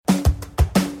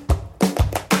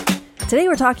Today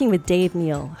we're talking with Dave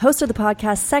Neal, host of the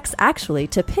podcast Sex Actually,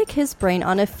 to pick his brain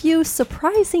on a few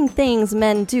surprising things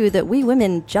men do that we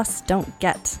women just don't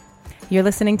get. You're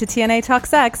listening to TNA Talk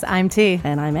Sex. I'm T.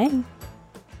 And I'm A.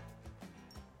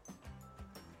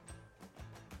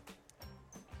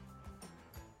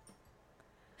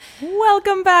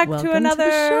 Welcome back to another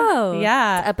the show.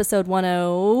 Yeah. It's episode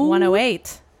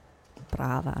 108.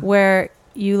 Brava. Where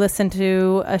you listen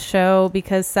to a show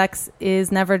because sex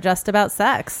is never just about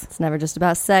sex. It's never just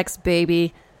about sex,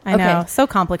 baby. I know. So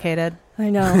complicated. I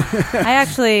know. I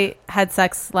actually had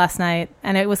sex last night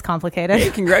and it was complicated. Hey,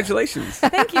 congratulations.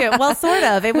 Thank you. Well, sort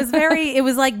of. It was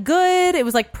like good. It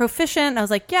was like proficient. I was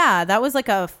like, yeah, that was like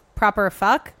a proper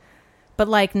fuck. But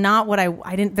like not what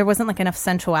I didn't, there wasn't like enough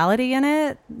sensuality in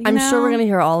it. I'm sure we're going to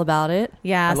hear all about it.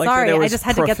 Yeah, sorry. I just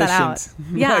had to get that out.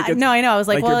 Yeah, no, I know. I was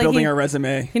like, well, you're building a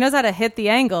resume. He knows how to hit the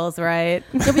angles, right?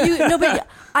 But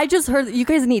I just heard you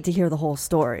guys need to hear the whole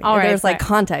story. All right, there's like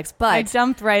context, but I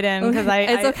jumped right in because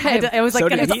it's okay. It was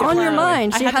like it's on your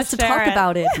mind. She has to talk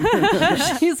about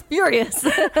it. She's furious.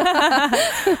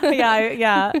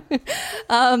 yeah.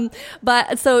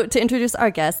 But so to introduce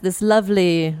our guest, this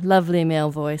lovely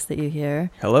male voice that you hear.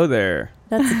 Hello there.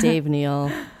 That's Dave Neal.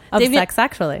 Of Sex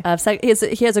Actually.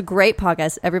 He has a great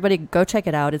podcast. Everybody go check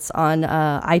it out. It's on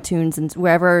iTunes and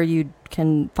wherever you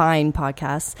can find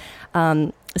podcasts.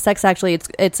 Sex Actually,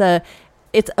 it's a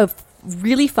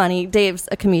really funny. Dave's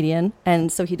a comedian, and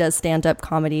so he does stand-up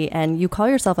comedy, and you call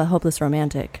yourself a hopeless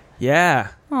romantic. Yeah.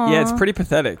 Aww. Yeah, it's pretty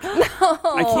pathetic. No,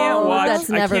 I can't watch a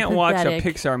pathetic.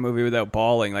 Pixar movie without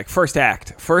bawling. Like first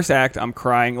act, I'm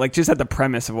crying. Like just at the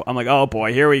premise of, I'm like, oh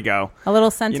boy, here we go. A little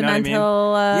sentimental you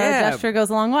know what I mean? gesture goes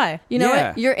a long way. You know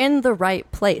what? You're in the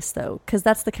right place though, because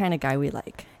that's the kind of guy we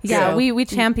like. Yeah, so, we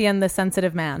champion the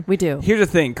sensitive man. We do. Here's the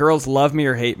thing: girls love me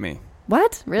or hate me.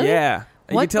 What? Really? Yeah.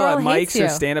 What you can tell girl at hates mics you? or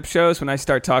stand-up shows when I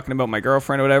start talking about my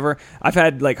girlfriend or whatever. I've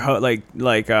had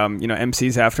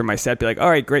MCs after my set be like, "All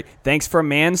right, great, thanks for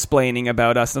mansplaining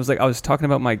about us." And I was like, "I was talking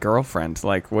about my girlfriend.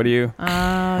 Like, what do you?"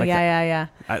 Oh, yeah.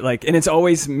 And it's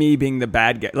always me being the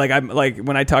bad guy. Like I'm like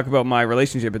when I talk about my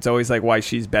relationship, it's always like why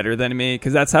she's better than me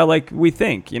because that's how like we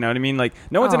think. You know what I mean? Like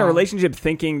no one's in a relationship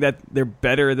thinking that they're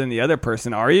better than the other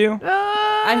person. Are you?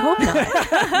 I hope not.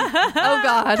 Oh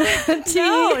God.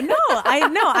 No.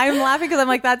 I'm laughing because I'm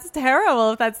like, that's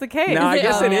terrible if that's the case. No, I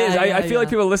guess it is. I feel like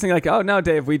yeah. people listening like, oh no,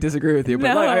 Dave, we disagree with you.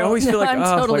 But like, I always feel like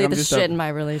I'm totally the just shit in my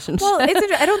relationship. Well,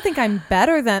 I don't think I'm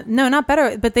better than not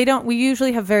better, but we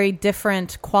usually have very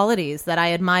different qualities that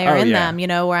I admire in them, you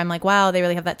know, where I'm like, wow, they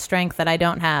really have that strength that I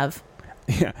don't have.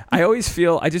 Yeah. I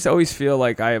just always feel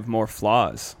like I have more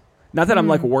flaws. Not that I'm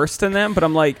like worse than them, but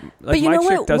I'm like but you my know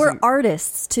chick what? doesn't. We're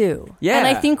artists too. Yeah. And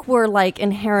I think we're like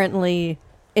inherently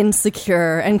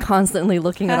insecure and constantly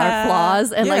looking at our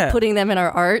flaws and like putting them in our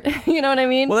art. You know what I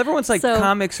mean? Well, everyone's like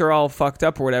comics are all fucked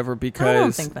up or whatever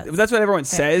because that's what everyone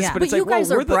says. Yeah. But it's you like, guys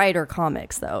well, are brighter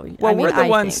comics, though. Well, we're the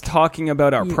ones talking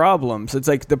about our problems. It's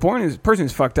like the person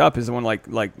who's fucked up is the one like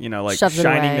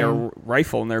shining their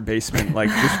rifle in their basement, like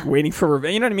just waiting for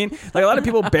revenge. You know what I mean? Like a lot of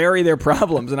people bury their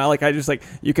problems, and I just like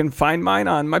you can find mine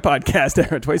on my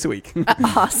podcast twice a week.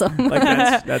 Awesome. Like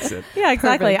that's it. Yeah,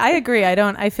 exactly. Perfect. I agree.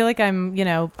 I feel like I'm,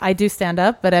 I do stand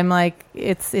up, but I'm like,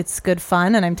 it's good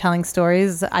fun and I'm telling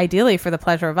stories ideally for the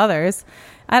pleasure of others.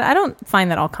 I don't find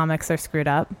that all comics are screwed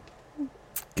up.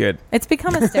 Good. It's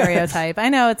become a stereotype. I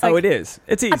know it's like, it is.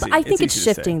 It's easy. I think it's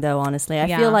shifting though, honestly. I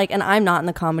feel like, and I'm not in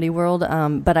the comedy world,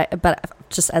 but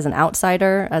just as an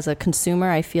outsider, as a consumer,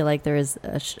 I feel like there is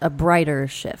a brighter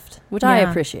shift, which I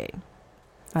appreciate.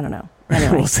 I don't know.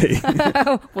 Anyway. We'll see.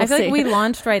 I feel like we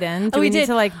launched right in. Do we need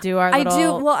to like do our little... I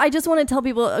do. Well, I just want to tell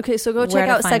people, okay, so go check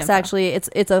out Sex Actually. It's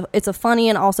a funny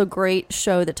and also great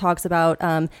show that talks about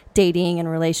dating and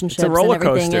relationships and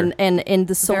everything and in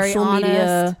the social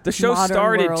media. The show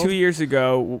started world. 2 years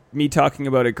ago, me talking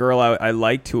about a girl I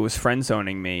liked who was friend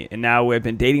zoning me, and now I've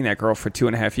been dating that girl for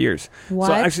 2.5 years. What?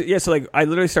 So actually, so like I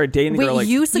literally started dating the girl. Like,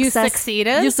 you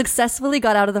succeeded? You successfully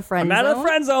got out of the friend zone. I'm out of the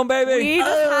friend zone, baby. We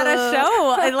just had a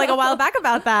show like a while back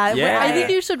about that. Yeah. I think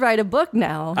you should write a book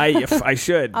now. I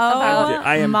should.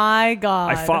 My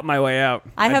God. I fought my way out.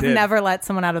 I have never let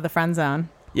someone out of the friend zone.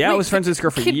 Yeah, I was friends with this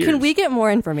girl for years. Can we get more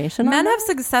information on Men that? have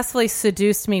successfully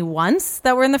seduced me once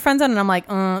that were in the friend zone, and I'm like,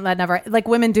 that never... Like,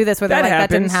 women do this where they're like, that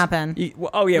didn't happen. Women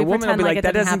will be like,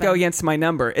 that doesn't go against my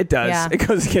number. It does. Yeah. It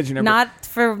goes against your number.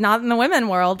 Not in the women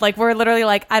world. Like, we're literally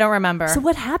like, I don't remember. So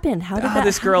what happened? How did that...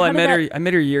 This girl, I met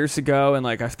her years ago, and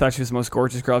like I thought she was the most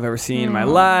gorgeous girl I've ever seen in my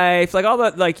life. Like all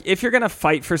that, like if you're gonna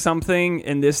fight for something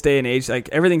in this day and age, like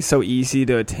everything's so easy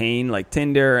to attain, like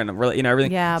Tinder and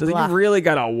everything. Yeah, so like, you really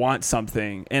gotta want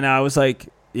something. And I was like,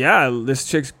 yeah, this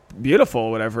chick's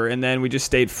beautiful, whatever. And then we just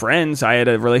stayed friends. I had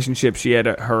a relationship. She had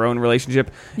her own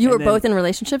relationship. You were both in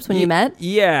relationships when you met?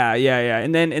 Yeah.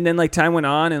 And then like time went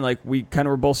on and like we kind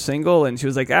of were both single, and she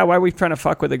was like, why are we trying to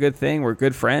fuck with a good thing? We're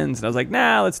good friends. And I was like,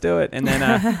 nah, let's do it. And then, I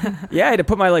had to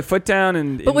put my like foot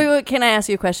down But wait, can I ask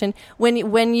you a question?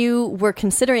 When you were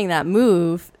considering that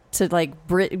move to like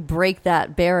break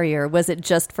that barrier, was it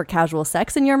just for casual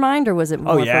sex in your mind, or was it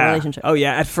more for a relationship? Oh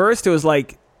yeah. At first it was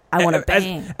like, I want to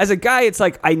bang. As a guy, it's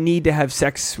like, I need to have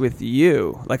sex with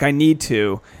you. Like, I need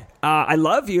to. I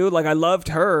love you. Like, I loved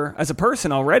her as a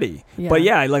person already. Yeah. But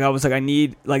yeah, like, I was like, I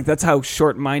need, like, that's how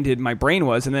short-minded my brain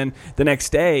was. And then the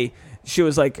next day, she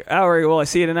was like, all right, well, I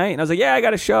see you tonight. And I was like, yeah, I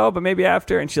got a show, but maybe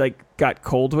after. And she, like, got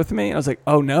cold with me. And I was like,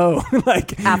 oh, no.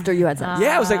 Like, after you had sex.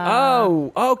 Yeah, I was like,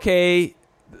 oh, okay.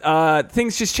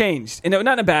 Things just changed, and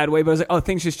not in a bad way, but I was like, oh,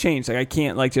 things just changed. Like, I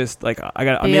can't like just like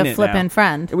I'm in it flippin' now.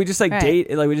 Friend. And we just like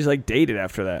dated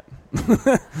after that.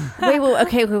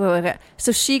 Wait.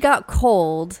 So she got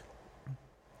cold,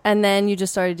 and then you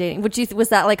just started dating. Was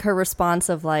that like her response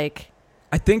of like?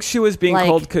 I think she was being like,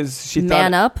 cold because she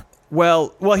man thought. up.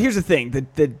 Well, here's the thing: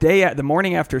 the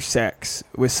morning after sex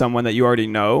with someone that you already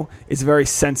know is a very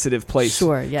sensitive place.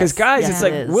 Sure, yes. Because guys, it's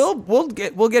like it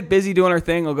we'll get busy doing our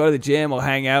thing. We'll go to the gym. We'll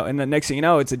hang out, and the next thing you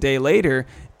know, it's a day later,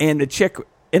 and the chick.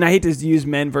 And I hate to use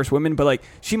men versus women, but like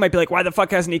she might be like, "Why the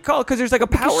fuck hasn't he called?" Because there's like a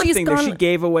power thing that she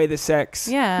gave away the sex.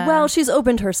 Yeah. Well, she's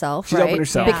opened herself. She's opened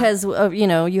herself because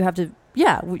you have to.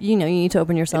 Yeah, you need to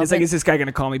open yourself. And it's like, is this guy going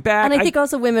to call me back? And I think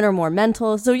also women are more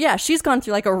mental. So yeah, she's gone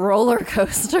through like a roller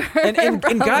coaster. And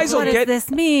guys will what get. Does this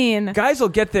mean? Guys will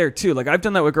get there too. Like I've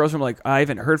done that with girls. Where I'm like, I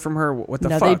haven't heard from her. What the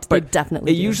fuck? They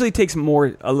definitely. It usually takes a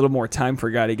little more time for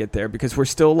a guy to get there because we're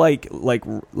still like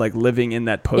living in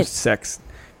that post-sex.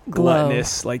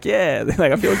 Gluttonous, like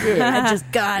like I feel good. I just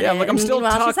got it. Yeah, like I'm still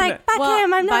talking. She's like, fuck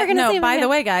him. I'm never gonna see him. By the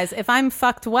way, guys, if I'm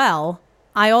fucked well,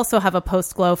 I also have a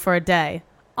post glow for a day.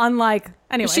 Unlike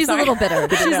anyway, she's a little bitter.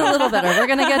 She's a little bitter. We're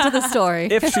gonna get to the story.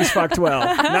 If she's fucked well,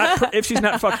 if she's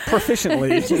not fucked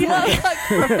proficiently. If she's not fucked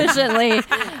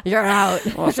proficiently, you're out.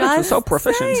 Well, just so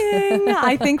proficient.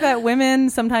 I think that women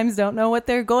sometimes don't know what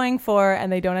they're going for,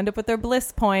 and they don't end up with their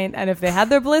bliss point. And if they had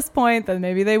their bliss point, then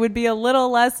maybe they would be a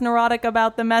little less neurotic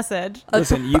about the message.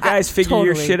 Listen, you guys figure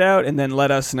your shit out, and then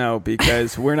let us know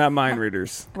because we're not mind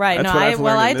readers. Right? That's what I've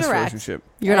learned in this relationship.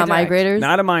 You're not mind readers?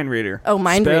 Not a mind reader. Oh,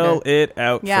 mind reader. Spell it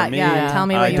out for me. Yeah, tell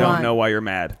me what you want. I don't know why you're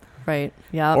mad. Right.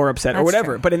 Yeah. Or upset or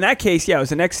whatever. True. But in that case, yeah, it was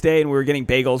the next day and we were getting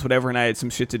bagels, whatever, and I had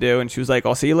some shit to do. And she was like,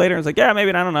 I'll see you later. I was like, yeah,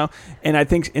 maybe. I don't know. And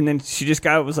and then she just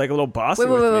was like a little bossy.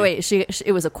 Wait.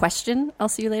 It was a question. I'll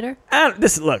see you later. I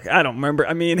don't remember.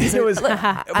 I mean, it was,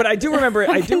 but I do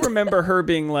remember her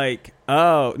being like,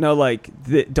 oh, no, like,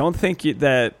 don't think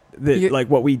that like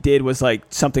what we did was like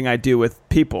something I do with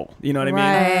people. You know what I mean?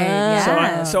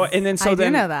 Yes. I do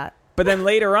know that. But then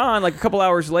later on, like a couple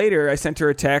hours later, I sent her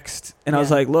a text and I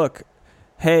was like, look,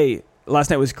 hey, last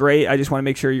night was great. I just want to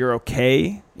make sure you're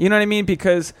okay. You know what I mean?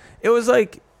 Because it was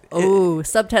like...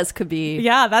 subtext could be...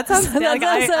 Yeah, that sounds... like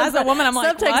as a woman, I'm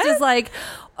like, subtext what? is like...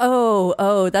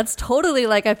 Oh, that's totally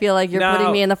like I feel like you're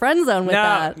putting me in the friend zone with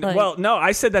that. Like, well, no,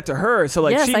 I said that to her. So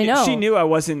like she knew I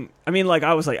wasn't. I mean, like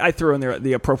I was like I threw in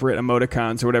the appropriate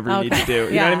emoticons or whatever you need to do.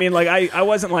 You know what I mean? Like I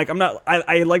wasn't like I'm not.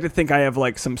 I like to think I have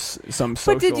like some social.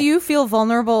 But did you feel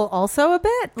vulnerable also a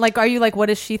bit? Like, are you like, what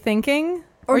is she thinking?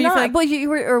 Or not? Like, well, you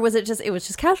were, or was it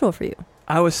just casual for you?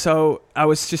 I was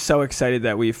just so excited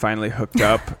that we finally hooked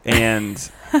up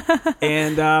and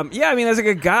yeah, I mean, as like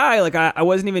a guy, like I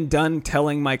wasn't even done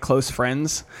telling my close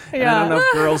friends. And I don't know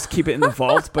if girls keep it in the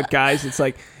vault, but guys, it's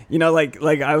like, you know, like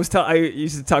I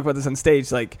used to talk about this on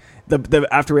stage, like the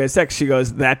after we had sex, she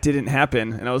goes, that didn't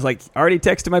happen. And I was like, already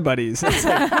texted my buddies. It's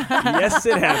like, yes,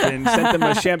 it happened. Sent them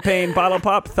a champagne bottle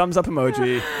pop, thumbs up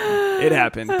emoji. It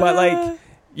happened. But like,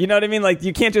 you know what I mean? Like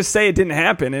you can't just say it didn't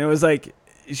happen. And it was like,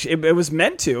 it was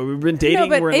meant to. We've been dating,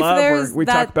 we're in love, we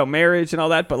talked about marriage and all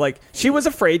that, but like she was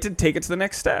afraid to take it to the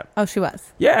next step. Oh, she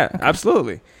was? Yeah, okay.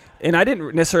 Absolutely. And I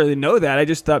didn't necessarily know that. I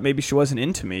just thought maybe she wasn't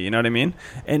into me, you know what I mean?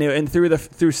 And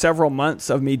through several months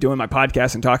of me doing my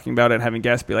podcast and talking about it and having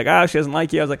guests be like, she doesn't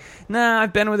like you. I was like, nah,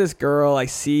 I've been with this girl. I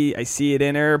see it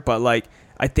in her, but like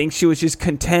I think she was just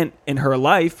content in her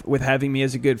life with having me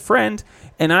as a good friend,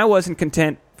 and I wasn't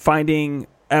content finding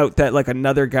out that like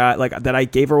another guy, like that I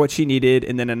gave her what she needed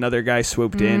and then another guy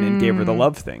swooped in and gave her the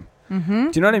love thing.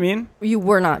 Mm-hmm. Do you know what I mean? You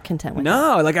were not content with that.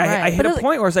 No, like I hit a point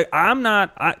where I was like, I'm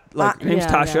not, name's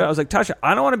Tasha. Yeah. I was like, Tasha,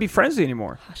 I don't want to be friends with you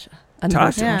anymore.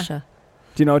 Tasha. Yeah.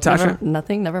 Do you know Tasha?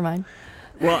 Nothing, never mind.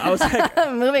 Well, I was like,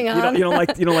 moving on. You don't like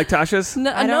Tasha's?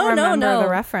 No, I don't remember the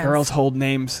reference. Girls hold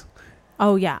names.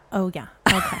 Oh yeah.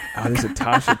 Okay. Oh, there's a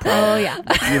Tasha problem. Oh,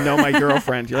 yeah. You know my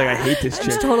girlfriend. You're like, I hate this chick.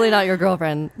 It's totally not your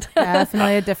girlfriend.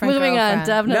 Definitely a different Moving girlfriend. on,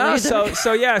 definitely.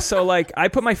 No, so like I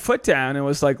put my foot down and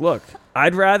was like, look,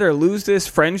 I'd rather lose this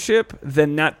friendship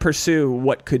than not pursue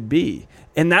what could be.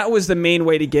 And that was the main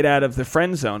way to get out of the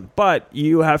friend zone. But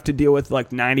you have to deal with like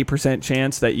 90%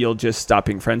 chance that you'll just stop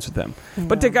being friends with them. Yeah.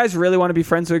 But do guys really want to be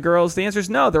friends with girls? The answer is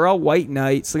no. They're all white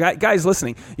knights. Like, guys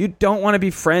listening, you don't want to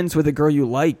be friends with a girl you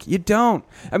like. You don't.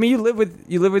 I mean, you live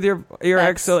with your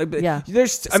ex. So like, yeah.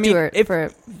 There's, I mean,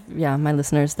 Stuart, my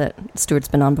listeners that Stuart's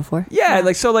been on before. Yeah,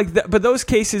 like so, like, but those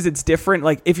cases, it's different.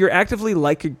 Like, if you're actively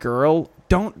like a girl,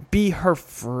 don't be her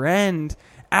friend.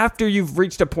 After you've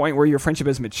reached a point where your friendship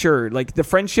has matured, like the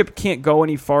friendship can't go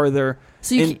any farther.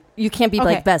 So you can't be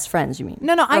like best friends, you mean?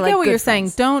 No, I get what you're saying.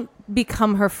 friends. Don't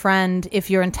become her friend if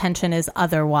your intention is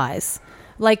otherwise.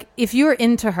 Like if you're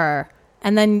into her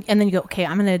and then you go, okay,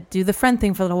 I'm going to do the friend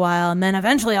thing for a little while and then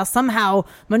eventually I'll somehow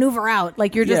maneuver out.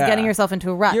 Like you're just getting yourself into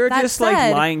a rut. You're just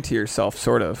like lying to yourself,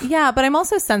 sort of. Yeah, but I'm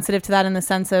also sensitive to that in the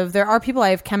sense of there are people I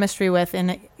have chemistry with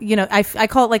and, you know, I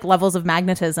call it like levels of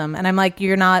magnetism. And I'm like,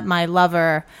 you're not my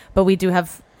lover, but we do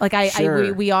have... Like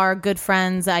we are good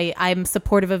friends. I'm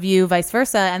supportive of you, vice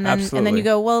versa. And then you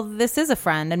go, well, this is a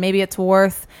friend, and maybe it's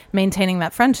worth maintaining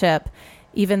that friendship,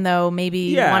 even though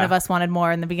maybe one of us wanted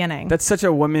more in the beginning. That's such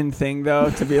a woman thing, though,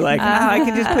 to be like, I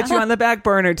can just put you on the back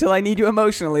burner till I need you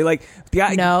emotionally. Like,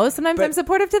 no, sometimes I'm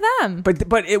supportive to them.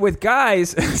 But with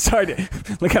guys, sorry,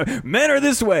 look how men are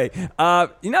this way.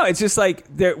 It's just like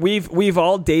we've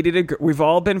all dated we've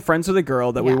all been friends with a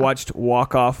girl that we watched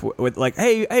walk off with like,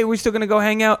 hey, we're still gonna go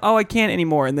hang out. Oh, I can't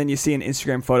anymore. And then you see an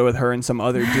Instagram photo with her and some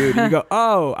other dude, and you go,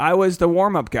 oh, I was the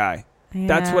warm up guy. Yeah.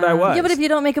 That's what I was. Yeah, but if you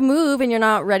don't make a move and you're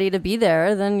not ready to be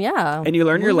there, then and you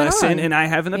learn your lesson, and I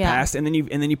have in the past, and then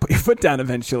you put your foot down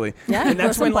eventually. Yeah, and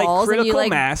that's when like critical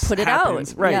mass put it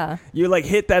happens. Out. Right. Yeah. You like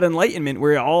hit that enlightenment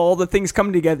where all the things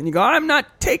come together, and you go, I'm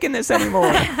not taking this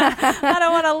anymore. I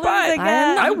don't want to lose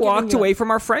again. I walked away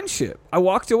from our friendship. I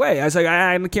walked away. I was like,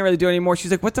 I can't really do it anymore.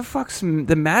 She's like, what the fuck's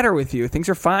the matter with you? Things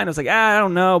are fine. I was like, I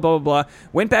don't know. Blah blah blah.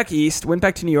 Went back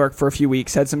to New York for a few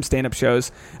weeks. Had some stand up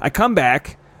shows. I come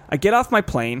back. I get off my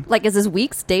plane. Like, is this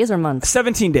weeks, days, or months?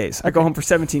 17 days. Okay. I go home for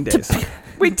 17 days.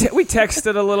 we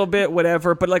texted a little bit,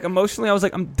 whatever. But, like, emotionally, I was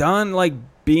like, I'm done, like,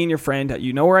 being your friend.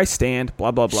 You know where I stand,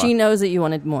 blah, blah, blah. She knows that you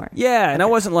wanted more. Yeah, and I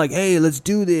wasn't like, hey, let's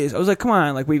do this. I was like, come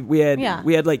on. Like, we had,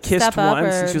 like, kissed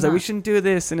once. And she was like, we shouldn't do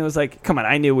this. And it was like, come on,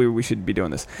 I knew we should be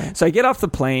doing this. Right. So I get off the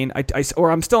plane.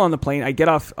 Or I'm still on the plane. I get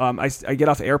off I get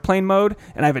off airplane mode,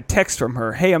 and I have a text from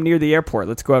her. Hey, I'm near the airport.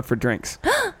 Let's go out for drinks.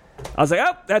 I was like,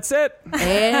 oh, that's it. And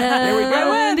there we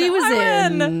go. He was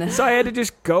in. So I had to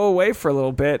just go away for a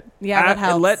little bit. Yeah, that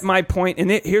helps. And let my point,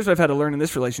 and here's what I've had to learn in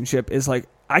this relationship is like,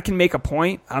 I can make a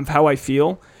point of how I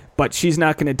feel, but she's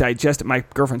not going to digest it. My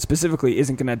girlfriend specifically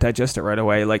isn't going to digest it right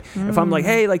away. Like, if I'm like,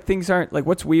 hey, like things aren't, like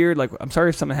what's weird? Like, I'm sorry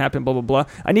if something happened, blah, blah, blah.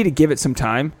 I need to give it some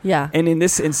time. Yeah. And in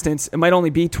this instance, it might only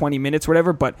be 20 minutes,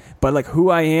 whatever, but like who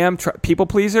I am, people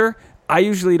pleaser, I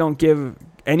usually don't give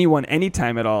anyone any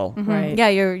time at all. Mm-hmm. Right.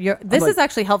 Yeah, this is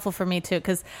actually helpful for me too,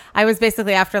 because I was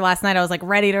basically, after last night, I was like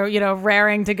ready to,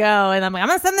 raring to go, and I'm like, I'm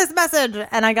gonna send this message,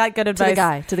 and I got good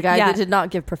advice to the guy that did not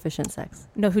give proficient sex.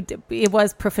 No, who did, it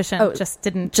was proficient,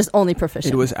 just only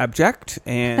proficient. It was abject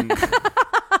and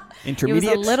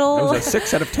intermediate. It was a little. It was a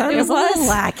 6 out of 10. It was a little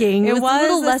lacking. It was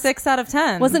a little 6 out of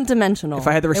 10. Wasn't dimensional. If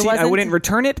I had the receipt, I wouldn't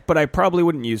return it, but I probably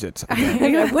wouldn't use it.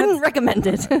 I wouldn't recommend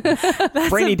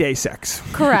it. Rainy day sex.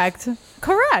 Correct.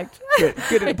 Good.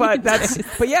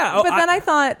 But yeah. Then I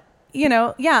thought,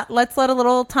 let's let a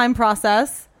little time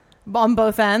process on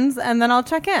both ends, and then I'll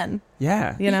check in.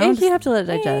 Yeah. You have to let it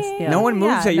digest. Yeah. No one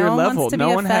moves at your level.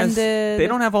 No one has. They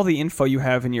don't have all the info you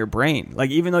have in your brain.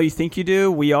 Like, even though you think you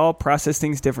do, we all process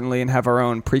things differently and have our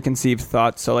own preconceived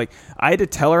thoughts. So, like, I had to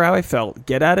tell her how I felt,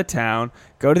 get out of town,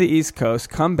 go to the East Coast,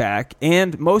 come back,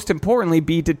 and most importantly,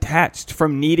 be detached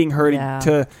from needing her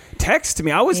to text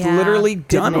me. I was literally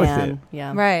done with it.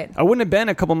 Yeah. Right. I wouldn't have been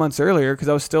a couple months earlier because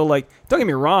I was still like, don't get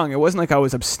me wrong, it wasn't like I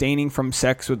was abstaining from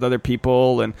sex with other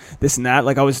people and this and that.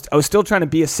 Like, I was still trying to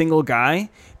be a single guy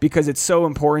because it's so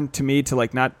important to me to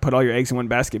like not put all your eggs in one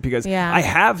basket, because I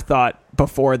have thought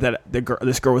before that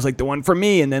this girl was like the one for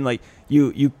me, and then like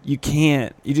you just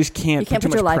can't put too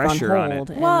your much life pressure on it.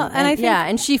 hold. And I think,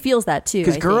 and she feels that too,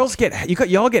 because girls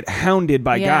y'all get hounded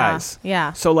by guys.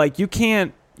 Yeah. So like you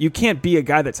can't be a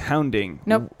guy that's hounding.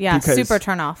 Nope. Yeah. Super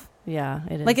turn off. Yeah,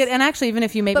 it is. Like and actually, even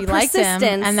if you maybe liked him,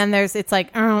 and then it's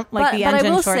like the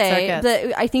engine short circuits.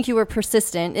 That I think you were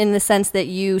persistent in the sense that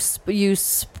you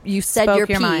said your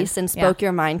piece and spoke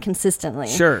your mind consistently.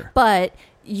 Sure, but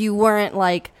you weren't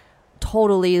like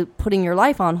totally putting your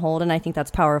life on hold, and I think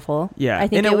that's powerful. Yeah, I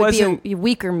think it would be a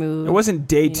weaker move. It wasn't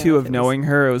day two of knowing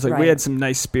her. It was like we right. had some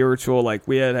nice spiritual, like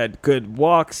we had good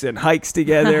walks and hikes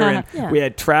together, and yeah. we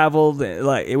had traveled,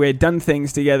 like we had done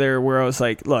things together. Where I was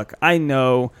like, look, I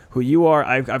know who you are.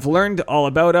 I've learned all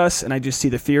about us, and I just see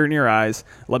the fear in your eyes.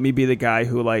 Let me be the guy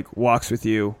who like walks with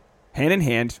you, hand in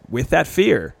hand, with that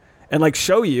fear, and like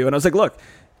show you. And I was like, look.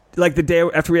 Like the day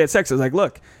after we had sex, I was like,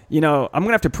 look, I'm going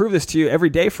to have to prove this to you every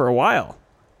day for a while,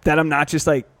 that I'm not just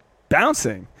like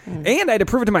bouncing. And I had to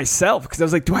prove it to myself, because I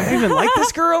was like, do I even like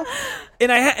this girl? And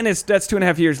that's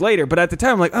 2.5 years later. But at the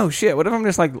time, I'm like, oh shit, what if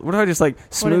I just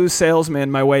smooth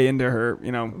salesman my way into her,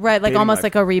 right, like almost life.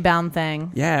 like a rebound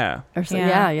thing. Yeah. Or so,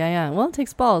 yeah. Well, it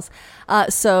takes balls.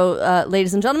 So,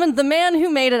 ladies and gentlemen, the man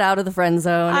who made it out of the friend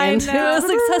zone into a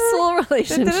successful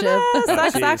relationship.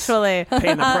 Sex, actually.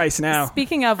 Paying the price now.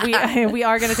 Speaking of, we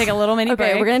are going to take a little mini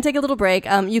break. Okay, we're going to take a little break.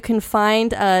 You can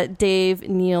find Dave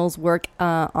Neal's work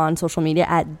on social media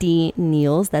at D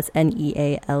Neals. That's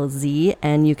Nealz.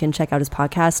 And you can check out his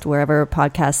podcast wherever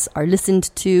podcasts are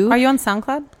listened to. Are you on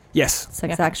SoundCloud? Yes.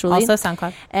 Sex Actually. Also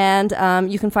SoundCloud. And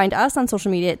you can find us on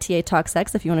social media at TA Talk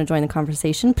Sex. If you want to join the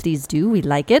conversation, please do. We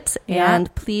like it. Yeah.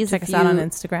 And please check us out on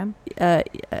Instagram.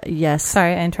 Yes.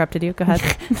 Sorry, I interrupted you. Go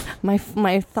ahead.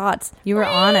 my thoughts. You were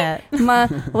on it.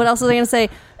 What else was I going to say?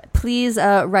 Please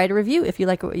write a review if you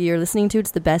like what you're listening to.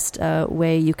 It's the best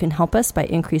way you can help us by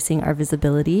increasing our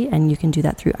visibility, and you can do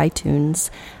that through iTunes.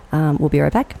 We'll be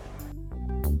right back.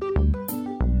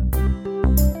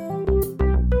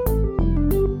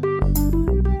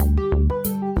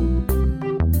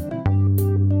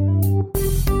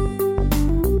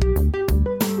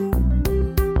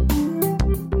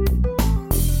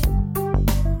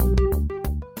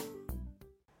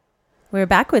 We're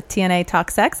back with TNA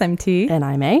Talk Sex. I'm T. And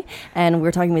I'm A. And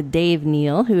we're talking with Dave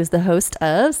Neal, who is the host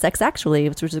of Sex Actually,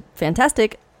 which was a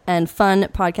fantastic and fun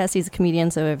podcast. He's a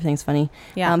comedian, so everything's funny.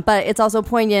 Yeah. But it's also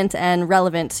poignant and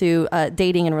relevant to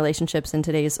dating and relationships in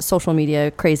today's social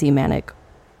media, crazy, manic,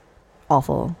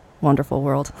 awful, wonderful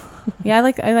world. Yeah, I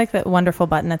like that wonderful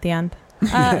button at the end.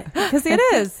 Because it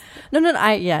is. No,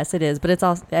 yes, it is. But it's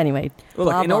also, anyway. Well,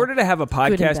 look, in order to have a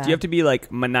podcast, you have to be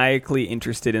like maniacally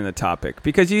interested in the topic,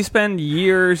 because you spend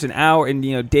years and hours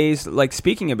and days like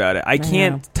speaking about it. I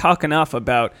can't talk enough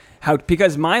about how,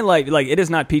 because my life, like, it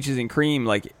is not peaches and cream.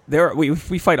 Like, we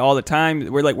fight all the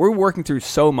time. We're working through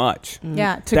so much.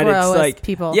 Yeah, to grow as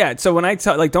people. Yeah, so when I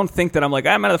don't think that I'm like,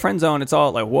 I'm out of the friend zone. It's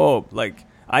all like, whoa, like,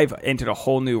 I've entered a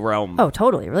whole new realm. Oh,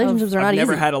 totally. Relationships are not easy. I've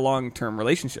never had a long-term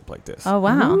relationship like this. Oh,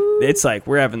 wow. Ooh. It's like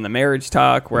we're having the marriage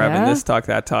talk. We're having this talk,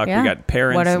 that talk. Yeah. We got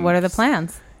parents. What are the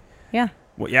plans? Yeah.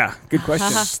 Well, yeah, good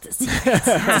question.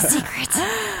 The secret.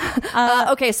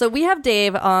 Okay, so we have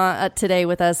Dave today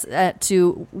with us.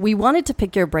 We wanted to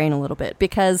pick your brain a little bit,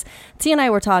 because T and I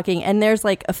were talking, and there's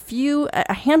like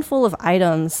a handful of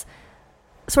items,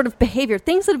 sort of behavior,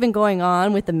 things that have been going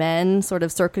on with the men sort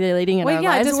of circulating in our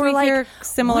lives. Just we hear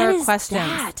similar questions.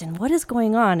 That? And what is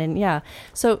going on? And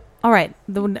so all right,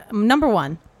 the number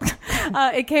one.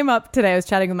 It came up today. I was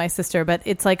chatting with my sister, but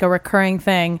it's like a recurring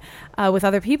thing with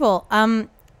other people.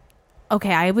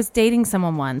 Okay, I was dating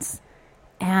someone once,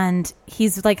 and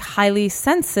he's like highly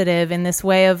sensitive in this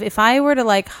way of, if I were to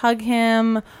like hug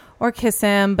him or kiss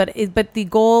him, but the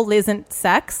goal isn't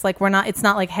sex. Like, it's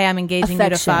not like, hey, I'm engaging you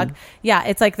to fuck. Yeah,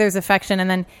 it's like there's affection,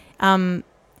 and then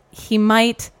he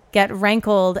might get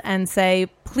rankled and say,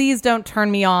 please don't turn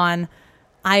me on.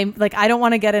 I don't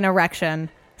want to get an erection.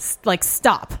 Like,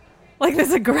 stop. Like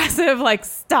this aggressive, like,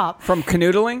 stop. From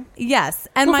canoodling? Yes.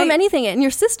 And from anything. And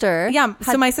your sister. Yeah.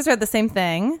 So my sister had the same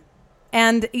thing.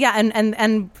 And yeah,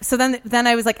 and so then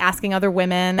I was like asking other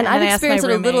women, and I've experienced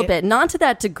it a little bit, not to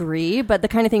that degree, but the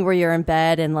kind of thing where you're in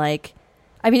bed and like,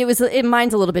 I mean,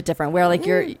 mine's a little bit different, where like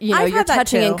you're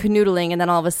touching and canoodling, and then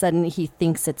all of a sudden he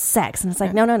thinks it's sex, and it's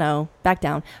like, no, back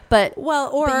down. But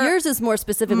yours is more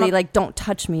specifically like, don't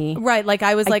touch me, right? Like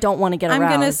I was like, don't want to get aroused. I'm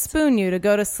gonna spoon you to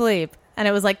go to sleep, and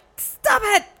it was like, stop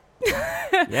it.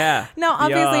 Yeah. Now,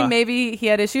 obviously, maybe he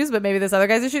had issues, but maybe this other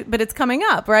guy's issues. But it's coming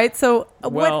up, right? So,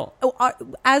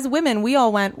 as women, we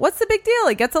all went, "What's the big deal?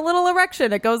 It gets a little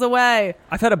erection, it goes away."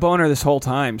 I've had a boner this whole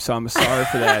time, so I'm sorry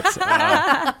for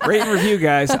that. Rate and review,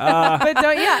 guys.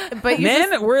 But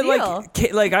men, we're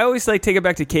like I always like take it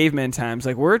back to caveman times.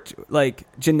 Like we're like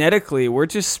genetically, we're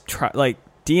just like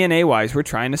DNA wise, we're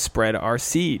trying to spread our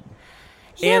seed,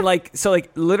 and like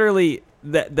literally.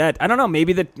 That I don't know,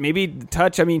 maybe the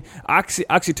touch, I mean,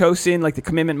 oxytocin, like the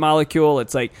commitment molecule,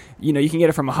 it's like, you can get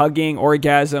it from hugging,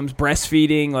 orgasms,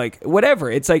 breastfeeding, like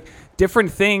whatever. It's like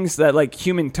different things that like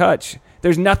human touch.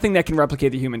 There's nothing that can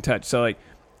replicate the human touch. So like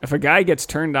if a guy gets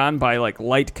turned on by like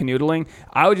light canoodling,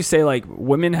 I would just say like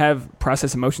women have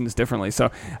process emotions differently.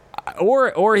 So,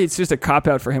 or it's just a cop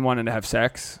out for him wanting to have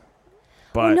sex.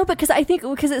 But well, no, because I think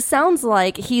it sounds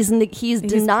like he's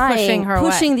denying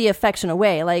pushing the affection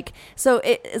away. Like so,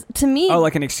 to me,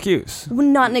 like an excuse.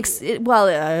 Not an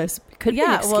could be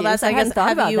an excuse. Well, that's I hadn't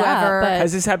thought about that.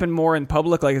 Has this happened more in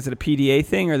public? Like, is it a PDA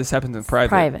thing, or this happens in private?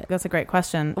 Private. That's a great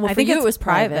question. Well, I think it was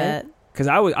private. Because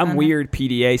I'm weird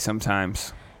PDA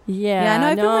sometimes. Yeah, no,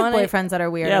 I've been with boyfriends that are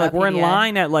weird. Yeah, like we're PDA. in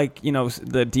line at like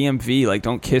the DMV. Like,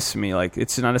 don't kiss me. Like,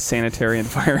 it's not a sanitary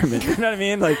environment. You know what I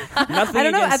mean? Like, nothing. I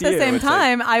don't know. At the same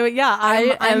time,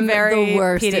 like, I'm very the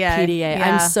worst PDA. at PDA.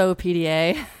 Yeah. I'm so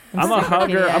PDA. I'm a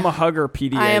hugger. I'm a hugger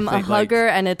PDA. I am a hugger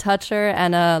and a toucher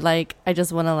and I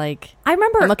just want to like. I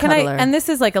remember. I'm a cuddler. And this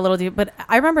is like a little deep, but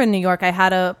I remember in New York, I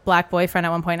had a black boyfriend at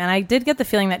one point, and I did get the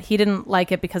feeling that he didn't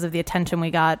like it because of the attention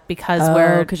we got because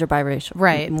you're biracial,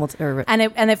 right?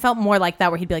 And it felt more like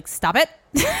that, where he'd be like, "Stop it."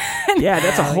 Yeah,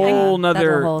 that's a whole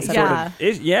nother sort of.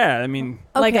 I mean,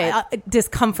 like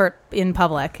discomfort in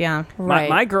public. Yeah, right.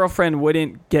 My girlfriend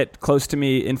wouldn't get close to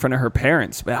me in front of her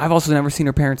parents, but I've also never seen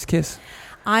her parents kiss.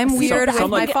 I'm weird with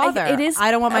my father.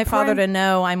 I don't want my father to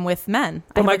know I'm with men.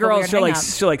 But my girl, she'll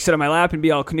sit on my lap and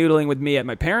be all canoodling with me at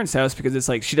my parents' house because it's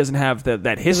like she doesn't have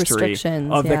that history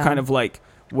of the kind of like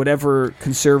whatever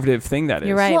conservative thing that is.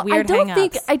 You're right. Well, weird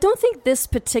I don't think this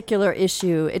particular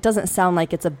issue. It doesn't sound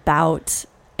like it's about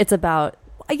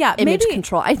image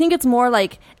control. I think it's more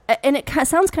like, and it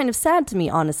sounds kind of sad to me,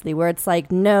 honestly, where it's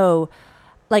like no,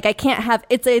 like I can't have.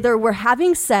 It's either we're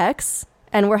having sex.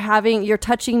 And you're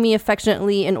touching me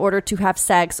affectionately in order to have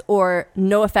sex, or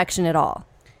no affection at all.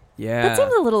 Yeah. That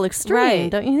seems a little extreme,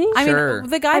 don't you think? I mean,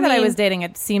 the guy that I was dating,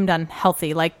 it seemed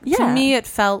unhealthy. Like, to me, it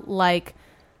felt like,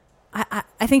 I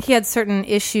think he had certain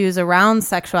issues around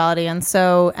sexuality, and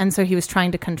so he was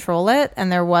trying to control it,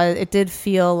 and it did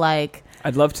feel like...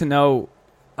 I'd love to know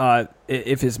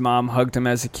if his mom hugged him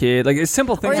as a kid. Like, it's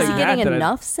simple things like that. Or is he getting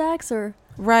enough sex, or...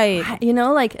 Right. You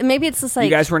know, like, maybe it's just like...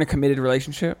 You guys were in a committed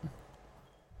relationship?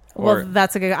 Well,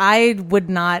 that's a good... I would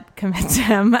not commit to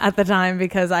him at the time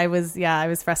because I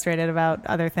was frustrated about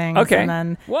other things. Okay. And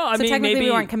then, technically maybe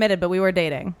we weren't committed, but we were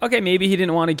dating. Okay, maybe he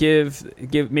didn't want to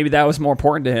give... Maybe that was more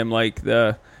important to him, like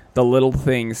the little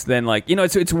things than like... You know,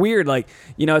 it's weird. Like,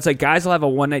 you know, it's like guys will have a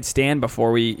one-night stand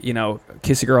before we, you know,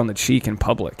 kiss a girl on the cheek in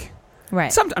public.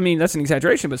 Right. I mean, that's an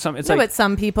exaggeration, but but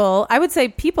some people, I would say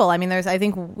people, I mean, I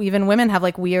think even women have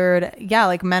like weird,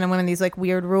 like men and women, these like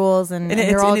weird rules, and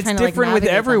they're all trying to like different with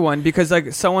everyone them. Because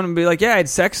like someone would be like, yeah, I'd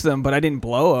sex them, but I didn't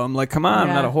blow them. Like, come on,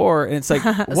 I'm not a whore. And it's like,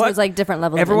 what? So it's like different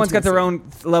levels Everyone's of intimacy. got their own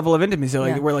level of intimacy,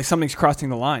 like where like something's crossing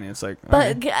the line. And it's like,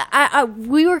 but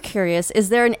we were curious, is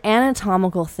there an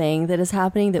anatomical thing that is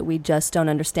happening that we just don't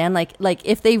understand? Like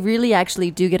if they really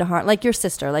actually do get a heart, like your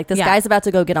sister, like this guy's about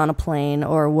to go get on a plane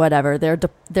or whatever,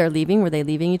 they're leaving. Were they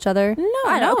leaving each other? No,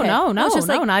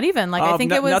 not even. Like I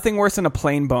think it was nothing worse than a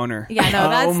plane boner. Yeah, no,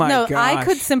 that's oh my gosh. I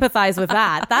could sympathize with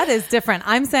that. That is different.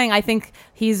 I'm saying I think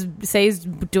he's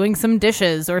doing some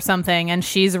dishes or something, and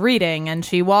she's reading, and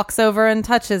she walks over and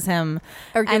touches him,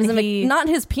 or gives him not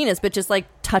his penis, but just like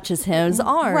touches his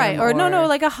arm, right? Or no,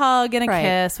 like a hug and a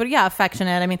kiss. But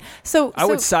affectionate. I mean, I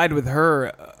would side with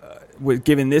her. With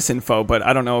given this info, but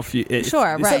I don't know if this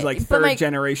is like third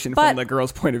generation from the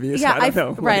girl's point of view. So I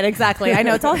don't know. Right, exactly. I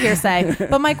know it's all hearsay.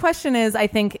 But my question is, I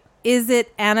think, is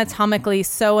it anatomically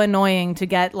so annoying to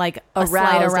get like a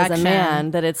slight erection as a man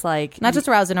that it's like not just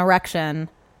aroused, an erection?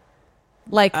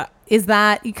 Like, is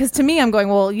that because to me, I'm going,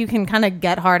 well, you can kind of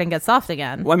get hard and get soft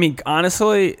again. Well, I mean,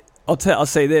 honestly, I'll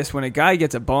say this: when a guy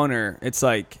gets a boner, it's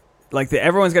like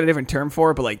everyone's got a different term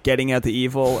for it, but like getting out the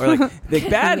evil or like the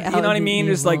bad, you know what I mean?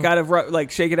 Just like gotta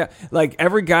like shake it out. Like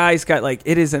every guy's got like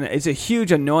it's a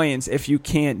huge annoyance if you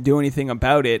can't do anything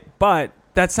about it. But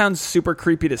that sounds super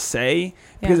creepy to say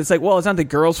because it's like, well, it's not the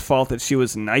girl's fault that she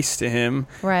was nice to him,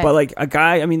 right? But like a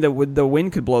guy, I mean, the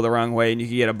wind could blow the wrong way and you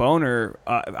could get a boner.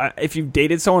 If you've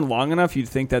dated someone long enough, you'd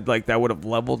think that like that would have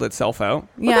leveled itself out.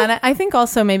 Yeah, and I think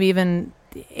also maybe even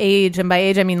age, and by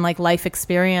age I mean like life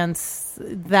experience.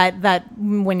 That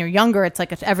when you're younger, it's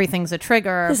like everything's a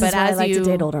trigger. This is why I like to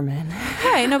date older men.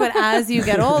 Right, no, but as you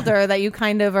get older, that you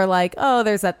kind of are like, oh,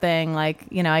 there's that thing, like,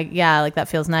 you know, like that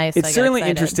feels nice. It's certainly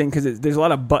interesting because there's a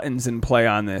lot of buttons in play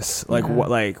on this. Like what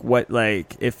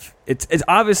if it's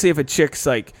obviously if a chick's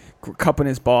like cupping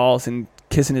his balls and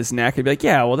kissing his neck, I'd be like,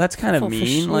 yeah, well, that's kind of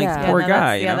mean. Like, poor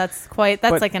guy.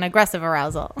 That's like an aggressive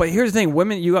arousal. But here's the thing.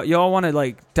 Women, you all want to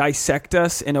like dissect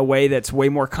us in a way that's way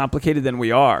more complicated than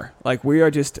we are. Like, we're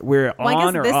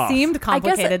on or this off. This seemed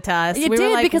complicated to us. It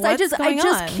did, because I just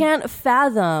can't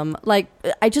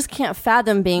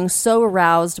fathom, being so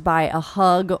aroused by a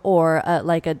hug or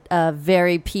a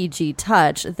very PG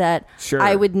touch that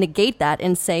I would negate that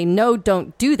and say, no,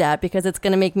 don't do that, because it's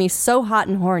going to make me so hot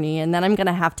and horny, and then I'm going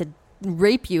to have to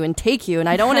rape you and take you, and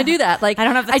I don't want to do that. Like, I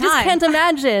don't have the time. I just can't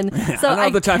imagine. So I don't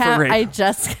have the time for rape. I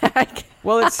just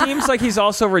Well, it seems like he's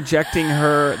also rejecting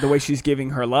her the way she's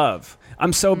giving her love.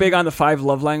 I'm so big on the 5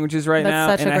 love languages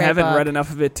now, and I haven't read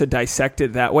enough of it to dissect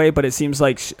it that way, but it seems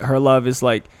like her love is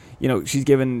like, she's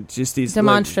given just these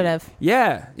demonstrative.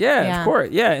 Yeah, of course.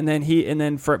 Yeah,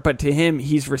 but to him,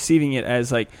 he's receiving it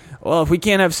as like, well, if we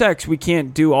can't have sex, we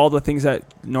can't do all the things that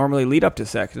normally lead up to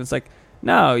sex. And it's like,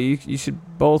 no, you should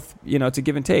both, it's a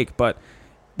give and take. But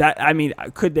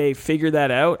could they figure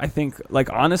that out? I think,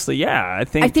 honestly, yeah. I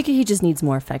think he just needs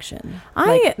more affection.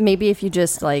 Maybe if you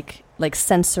just like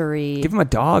sensory, give him a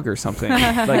dog or something.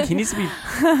 Like, he needs to be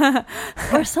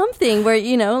or something where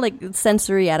like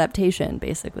sensory adaptation,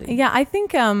 basically. Yeah, I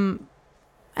think and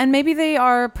maybe they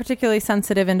are particularly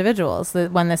sensitive individuals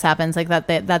when this happens, like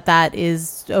that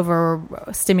is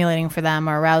over-stimulating for them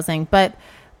or arousing. But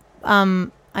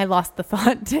I lost the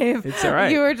thought, Dave. It's all right.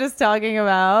 You were just talking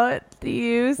about,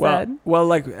 said. Well,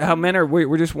 like how men are,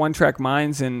 we're just one-track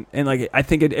minds, and like I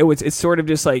think it's sort of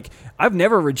just like, I've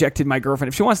never rejected my girlfriend.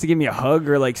 If she wants to give me a hug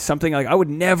or like something, like I would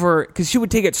never, because she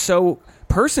would take it so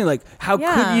personally. Like, how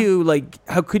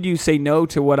could you say no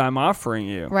to what I'm offering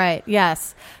you? Right.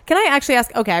 Yes. Can I actually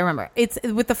ask? Okay, I remember. It's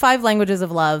with the 5 languages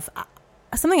of love.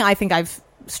 Something I think I've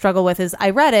struggle with is, I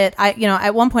read it,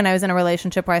 at one point I was in a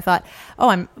relationship where I thought,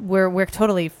 we're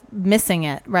totally missing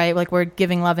it, right? Like, we're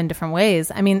giving love in different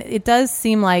ways. I mean, it does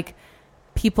seem like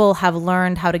people have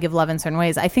learned how to give love in certain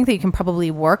ways. I think that you can probably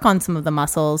work on some of the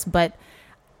muscles, but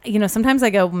sometimes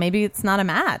I go, maybe it's not a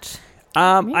match.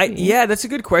 That's a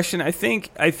good question. I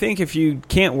think if you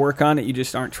can't work on it, you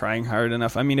just aren't trying hard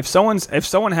enough. I mean,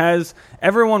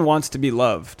 everyone wants to be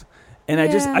loved. And I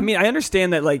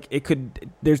understand that, like, there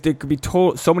could be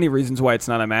so many reasons why it's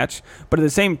not a match, but at the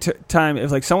same time,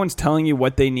 if like someone's telling you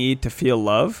what they need to feel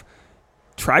love,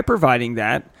 try providing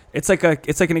that. It's like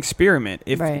an experiment.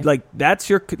 If like that's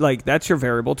your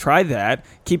variable, try that.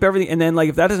 Keep everything, and then like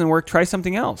if that doesn't work, try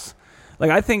something else.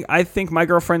 Like, I think my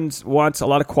girlfriend wants a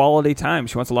lot of quality time.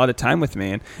 She wants a lot of time with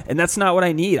me, and that's not what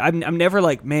I need. I'm never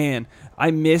like, man,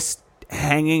 I miss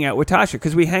hanging out with Tasha,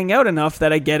 because we hang out enough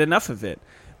that I get enough of it.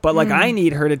 But like, I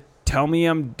need her to tell me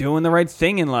I'm doing the right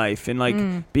thing in life, and like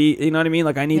be, you know what I mean?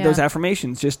 Like, I need those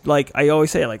affirmations. Just like I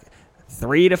always say, like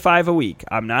 3 to 5 a week.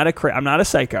 I'm not a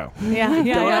psycho. Don't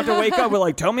have to wake up with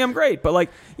like, tell me I'm great. But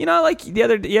like, like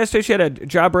yesterday she had a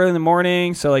job early in the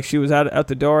morning, so like she was out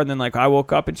the door, and then like I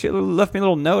woke up and she left me a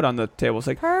little note on the table. It's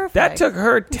like, perfect. That took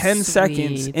her 10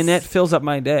 seconds, and that fills up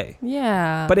my day.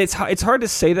 Yeah. But it's hard to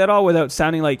say that all without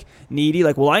sounding like needy.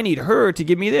 Like, well, I need her to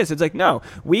give me this. It's like, no,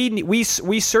 we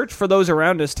search for those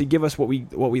around us to give us what we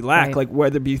lack, right. Like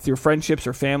whether it be through friendships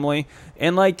or family,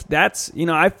 and like that's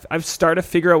I've started to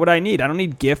figure out what I need. I don't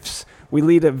need gifts. We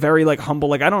lead a very like humble,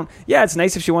 like it's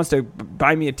nice if she wants to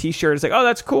buy me a t-shirt. It's like, oh,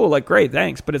 that's cool. Like, great,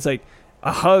 thanks. But it's like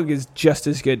a hug is just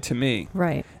as good to me.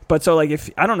 Right. But so like,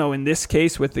 if I don't know, in this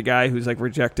case with the guy who's like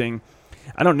rejecting,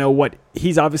 I don't know what,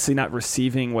 he's obviously not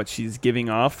receiving what she's giving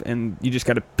off, and you just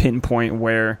got to pinpoint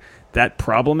where that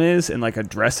problem is and like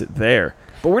address it there.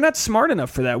 But we're not smart enough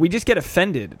for that. We just get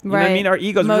offended. You know what I mean? Our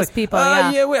egos. Most like, people,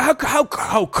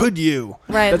 how could you?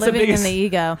 Right, That's living in the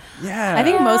ego. Yeah. I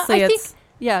think mostly it's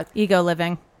ego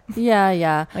living.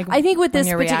 Yeah. Like, I think with this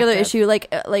particular reactive issue,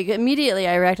 like immediately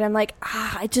I reacted. I'm like,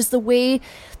 just the way.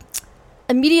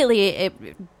 Immediately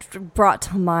it brought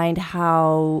to mind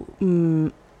how,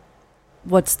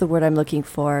 what's the word I'm looking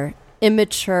for?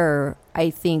 Immature. I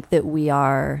think that we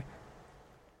are.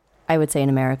 I would say in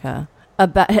America.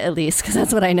 About, at least, because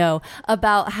that's what I know,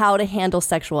 about how to handle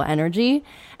sexual energy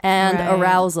and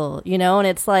arousal, and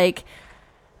it seems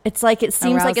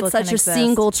arousal like it's such a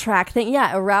single track thing.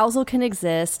 Yeah, arousal can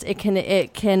exist. It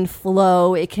can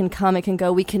flow. It can come. It can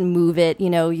go. We can move it.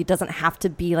 It doesn't have to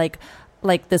be like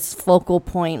this focal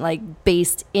point, like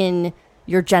based in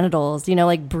your genitals.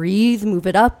 Like breathe, move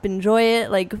it up, enjoy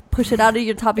it, like push it out of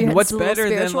your top of your head. What's better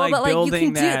than like but, building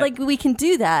you can that? Do, like we can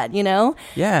do that.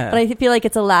 Yeah. But I feel like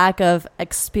it's a lack of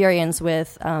experience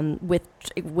with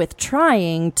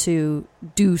trying to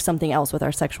do something else with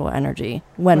our sexual energy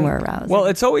when we're aroused. Well,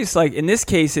 it's always like in this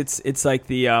case, it's like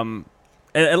the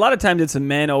a lot of times it's the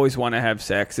men always want to have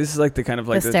sex. This is like the kind of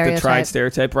like the tried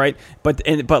stereotype, right? But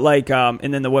like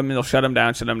and then the women will shut them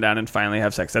down, and finally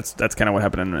have sex. That's kind of what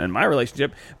happened in my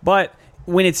relationship. But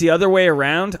when it's the other way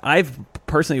around, I've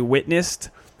personally witnessed,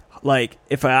 like,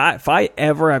 if I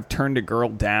ever have turned a girl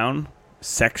down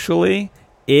sexually,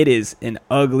 it is an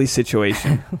ugly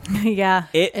situation. Yeah.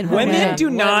 Women do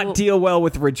not deal well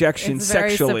with rejection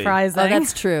sexually. Very surprising. Oh,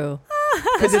 that's true.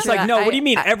 Because it's like, no, what do you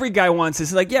mean? Every guy wants this.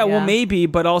 It's like, yeah, well, maybe,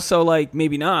 but also like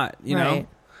maybe not, you know?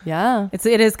 Yeah.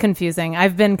 It is confusing.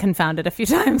 I've been confounded a few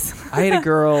times. I had a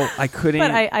girl, I couldn't.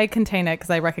 But I contain it because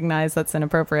I recognize that's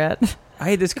inappropriate. I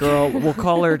had this girl, we'll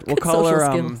call her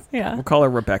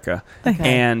Rebecca. Okay.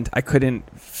 And I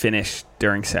couldn't finish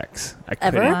during sex. I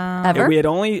couldn't. Ever? Wow. Ever?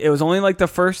 It was only like the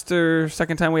first or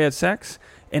second time we had sex.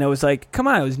 And it was like, come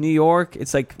on, it was New York.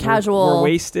 It's like casual. We're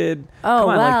wasted. Oh, come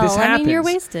on, wow. like this happens. I mean, you're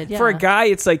wasted. Yeah. For a guy,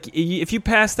 it's like if you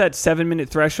pass that 7-minute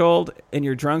threshold and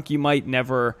you're drunk, you might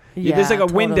never. There's like a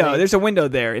window. There's a window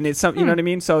there, and it's something. You know what I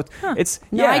mean? So it's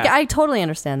I totally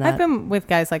understand that. I've been with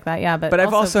guys like that, yeah. But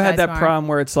I've also had that problem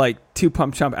where it's like too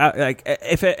pump chump. Like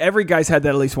if every guy's had that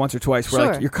at least once or twice, where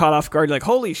like you're caught off guard, you're like,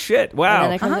 holy shit,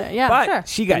 wow. But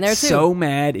she got so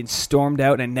mad and stormed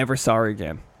out, and I never saw her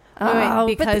again.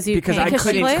 Because I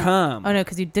couldn't come. Oh no,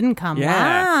 because you didn't come. Yeah.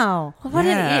 Wow. What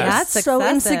an idiot. That's so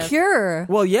insecure.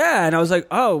 Well, yeah, and I was like,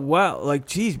 oh wow, like,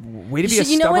 geez, way to be a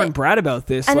stubborn brat about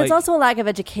this. And it's also a lack of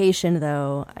education,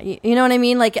 though. You know what I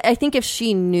mean? Like, I think if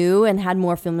she knew and had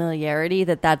more familiarity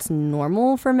that that's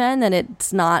normal for men, then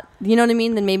it's not. You know what I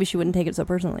mean? Then maybe she wouldn't take it so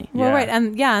personally. Well, right,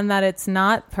 and that it's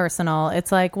not personal.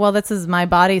 It's like, well, this is my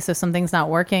body, so something's not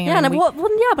working. Yeah,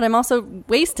 but I'm also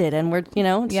wasted, and we're,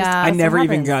 I never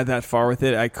even got that far with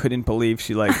it. I couldn't believe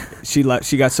she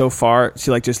got so far.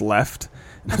 She like just left.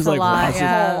 I was like,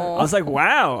 wow. I was like,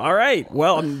 wow. All right.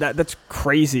 Well, that's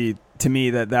crazy to me.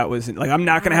 That was like, I'm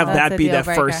not gonna have that be that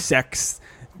first sex.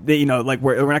 That, like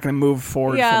we're not going to move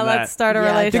forward. Yeah, from that. let's start a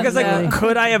relationship. Because like,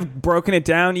 could I have broken it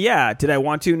down? Yeah. Did I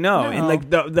want to? No. And like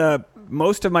the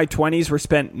most of my 20s were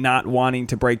spent not wanting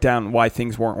to break down why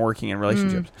things weren't working in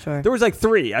relationships. Sure. There was like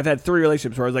 3. I've had 3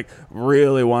 relationships where I was like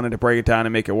really wanted to break it down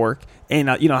and make it work. And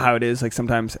you know how it is. Like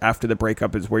sometimes after the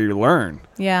breakup is where you learn.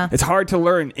 Yeah. It's hard to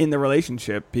learn in the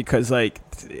relationship because like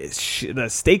the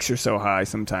stakes are so high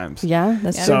sometimes. Yeah,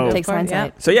 that's true. It takes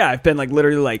hindsight. Yeah. So yeah, I've been like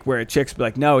literally like where a chick's be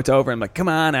like, no, it's over. I'm like, come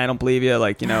on, I don't believe you.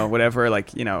 Like, whatever. Like,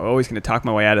 always going to talk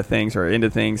my way out of things or into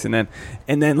things. And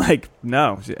then like,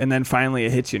 no. And then finally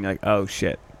it hits you and you're like, oh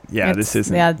shit. Yeah, this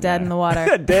isn't. Yeah, dead in the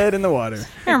water. Dead in the water.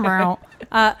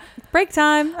 Break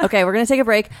time. Okay, we're going to take a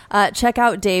break. Check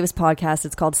out Dave's podcast.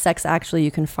 It's called Sex Actually.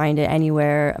 You can find it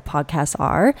anywhere podcasts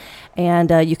are.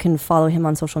 And you can follow him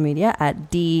on social media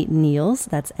at D Neals.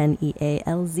 That's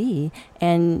Nealz.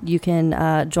 And you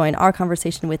can join our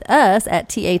conversation with us at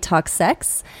TA Talk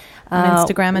Sex. On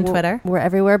Instagram and Twitter. We're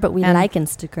everywhere, but we like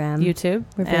Instagram. YouTube.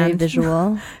 We're very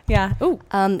visual. Yeah. Ooh.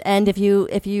 And if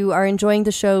you are enjoying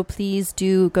the show, please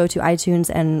do go to iTunes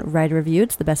and write a review.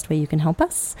 It's the best way you can help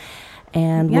us.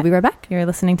 And we'll be right back. You're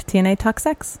listening to TNA Talk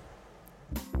Sex.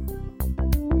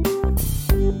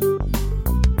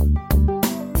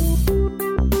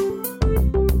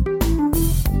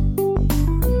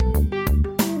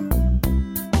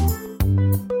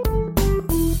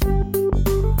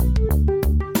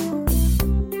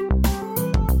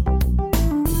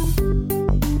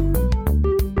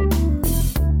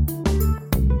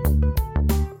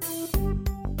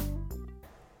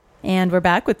 And we're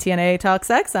back with TNA Talk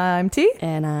Sex. I'm T.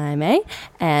 And I'm A.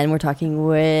 And we're talking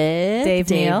with Dave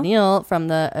Neal from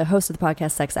the host of the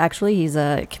podcast Sex Actually. He's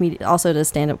a comedian, also does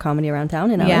stand-up comedy around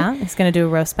town in LA. Yeah, he's going to do a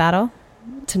roast battle.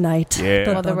 Tonight.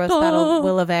 Yeah. Well, the roast battle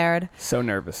will have aired. So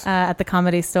nervous. At the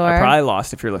Comedy Store. I probably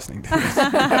lost if you're listening to this.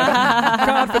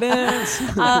 Confidence.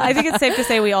 I think it's safe to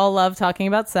say we all love talking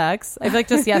about sex. I feel like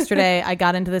just yesterday I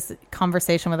got into this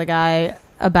conversation with a guy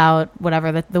about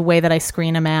whatever, the way that I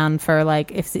screen a man for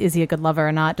like, is he a good lover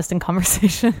or not, just in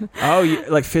conversation. Oh,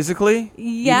 like physically?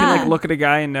 Yeah. You can like look at a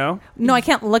guy and know? No, I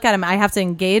can't look at him. I have to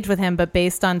engage with him, but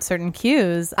based on certain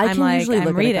cues, I'm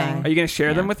reading. Are you going to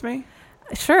share them with me?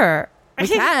 Sure. We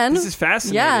can. This is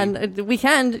fascinating. Yeah, and we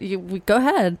can. Go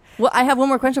ahead. Well, I have one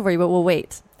more question for you, but we'll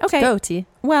wait. Okay. Go, T.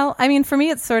 Well, I mean, for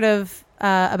me, it's sort of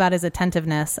about his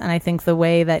attentiveness, and I think the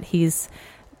way that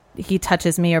he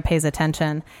touches me or pays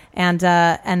attention,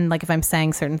 and like if I'm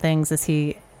saying certain things, is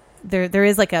he there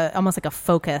is like almost like a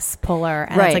focus puller,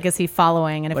 and it's like, is he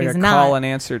following? And if like he's a not, call and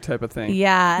answer type of thing.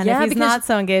 Yeah, and if he's not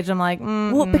so engaged, I'm like,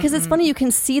 because it's funny, you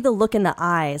can see the look in the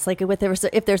eyes, like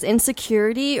if there's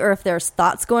insecurity or if there's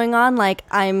thoughts going on, like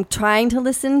I'm trying to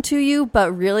listen to you,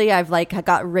 but really I've like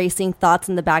got racing thoughts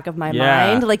in the back of my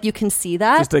mind. Like you can see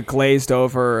that. Just a glazed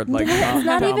over, like it's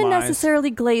not even necessarily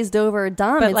glazed over or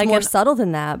dumb. But it's like more subtle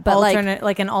than that. But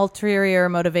like an ulterior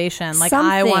motivation, like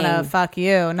something. I want to fuck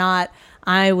you, not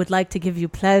I would like to give you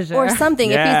pleasure or something.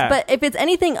 But if it's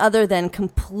anything other than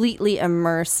completely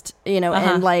immersed,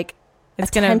 and like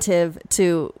attentive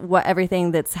to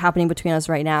everything that's happening between us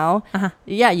right now,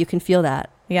 you can feel that.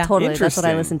 Yeah, totally. That's what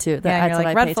I listen to. That's what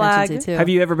I pay attention to too. Have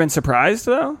you ever been surprised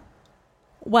though?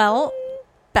 Well,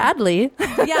 badly.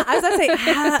 Yeah, I was going to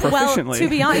say, well, to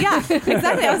be honest, yeah,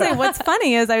 exactly. I was saying, what's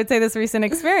funny is I would say this recent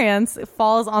experience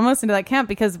falls almost into that camp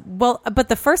because, but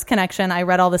the first connection, I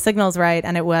read all the signals right,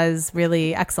 and it was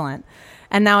really excellent.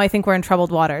 And now I think we're in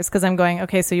troubled waters because I'm going,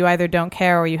 okay, so you either don't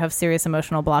care or you have serious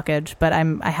emotional blockage, but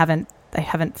I haven't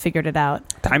figured it out.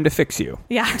 Time to fix you.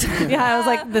 Yeah. I was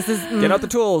like, this is... Get out the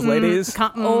tools, ladies.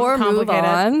 Or move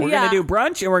on. We're going to do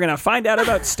brunch, and we're going to find out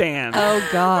about Stan. Oh,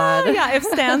 God. Yeah, if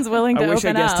Stan's willing to open up. I wish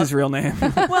I guessed his real name.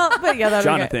 Well, but yeah, that'd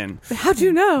Jonathan. Be how'd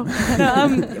you know?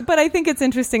 But I think it's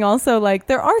interesting also, like,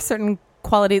 there are certain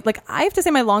qualities... Like, I have to say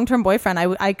my long-term boyfriend,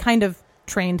 I kind of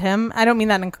trained him. I don't mean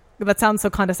that that sounds so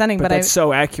condescending, but that's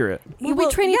so accurate. We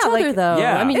train each other, though.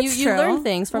 Yeah. I mean, you learn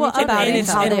things from each other and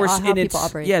how people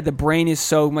operate. Yeah, the brain is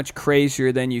so much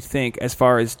crazier than you think as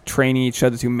far as training each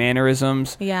other through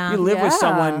mannerisms. Yeah. You live with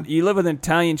someone, you live with an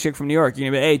Italian chick from New York, you're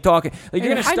going to be, hey, talking. Like,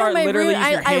 you're going to start literally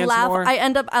using your hands laugh, more.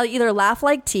 I'll either laugh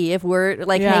like T if we're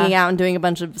like hanging out and doing a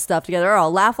bunch of stuff together, or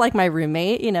I'll laugh like my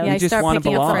roommate, You just want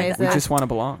to belong. You just want to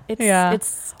belong.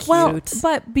 It's cute. Well,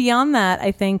 but beyond that,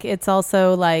 I think it's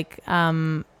also like...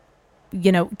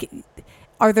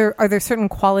 are there certain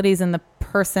qualities in the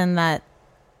person that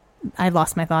I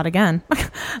lost my thought again?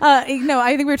 I think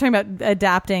we were talking about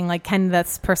adapting, like, can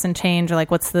this person change, or like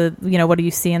what's the, what do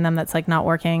you see in them that's like not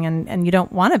working, and you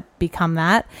don't want to become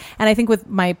that. And I think with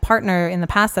my partner in the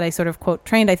past that I sort of quote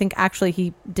trained, I think actually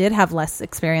he did have less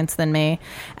experience than me.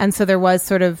 And so there was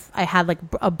sort of, I had like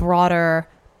a broader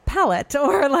palette,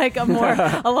 or like a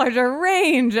larger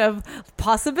range of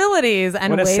possibilities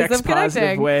and ways of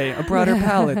connecting. Way, a broader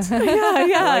palette. Yeah.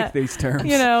 I like these terms.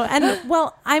 And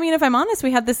well, I mean, if I'm honest,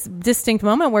 we had this distinct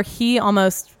moment where he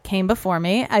almost came before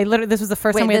me. This was the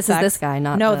first time we had sex. This is this guy,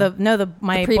 not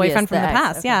my boyfriend from the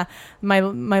past. Okay. Yeah, my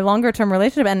longer term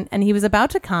relationship, and he was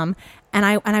about to come. And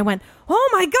I went, oh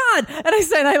my God. And I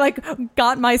said, I like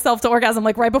got myself to orgasm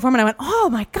like right before him. And I went, oh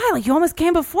my God, like you almost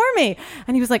came before me.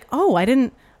 And he was like, oh,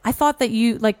 I thought that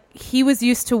you, like, he was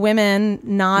used to women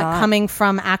not coming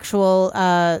from actual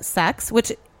sex,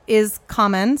 which is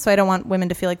common. So I don't want women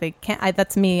to feel like they can't.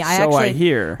 That's me. I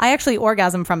actually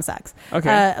orgasm from sex.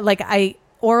 Okay.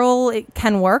 Oral, it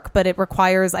can work, but it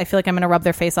requires, I feel like I'm going to rub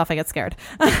their face off. I get scared.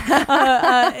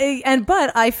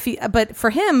 But for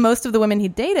him, most of the women he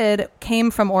dated came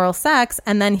from oral sex,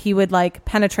 and then he would like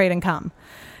penetrate and come.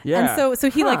 Yeah. And so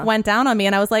he like went down on me,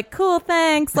 and I was like, cool,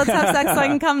 thanks. Let's have sex so I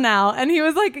can come now. And he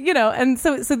was like, and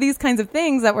so these kinds of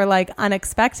things that were like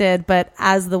unexpected, but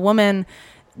as the woman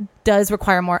does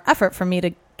require more effort for me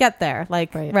to get there,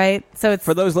 like, right? So it's,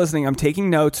 for those listening, I'm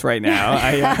taking notes right now.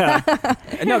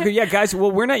 Guys,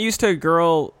 well, we're not used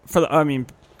to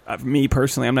me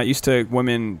personally, I'm not used to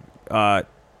women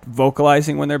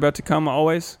vocalizing when they're about to come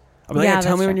always. I'm like,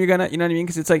 tell me when you're gonna, you know what I mean?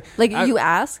 Because it's like you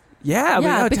ask.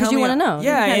 Yeah, because you want to know.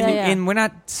 Yeah, and we're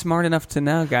not smart enough to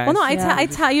know, guys. Well, no,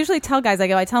 I usually tell guys, I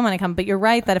tell them when I come, but you're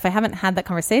right that if I haven't had that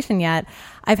conversation yet,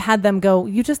 I've had them go,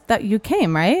 you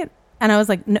came, right? And I was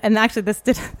like, no, and actually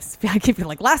I keep feeling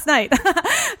like last night,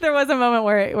 there was a moment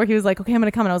where he was like, okay, I'm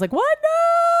going to come. And I was like, what?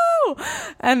 No.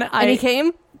 And he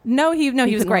came? No, he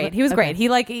was great. He was great.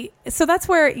 So that's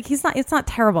where it's not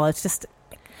terrible. It's just,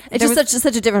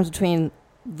 such a difference between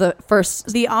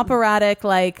the operatic,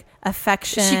 like,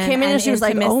 affection. She came in and she was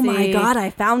like, oh my God, I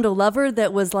found a lover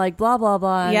that was like blah blah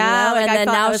blah. Yeah, and then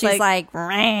now she's like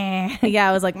yeah,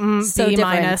 I was like so B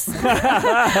minus.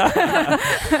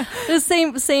 The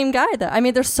same guy though. I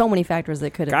mean, there's so many factors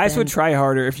that could have guys been. would try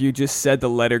harder if you just said the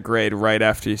letter grade right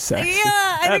after you sex.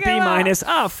 Yeah, I think B minus.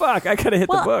 Oh fuck, I could have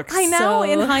hit the books. I know.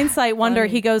 In hindsight, wonder.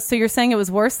 He goes, so you're saying it was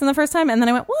worse than the first time? And then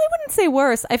I went, well, I wouldn't would say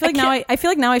worse. I feel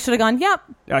like now I should have gone, yep.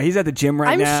 He's at the gym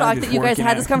right now. I'm shocked that you guys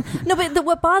had this conversation. No, but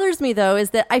what bothers me though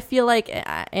is that I feel like,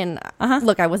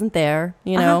 look, I wasn't there,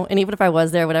 you know, and even if I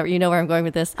was there, whatever, you know where I'm going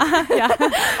with this. Yeah.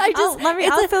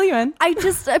 I'll fill you in. I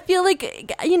feel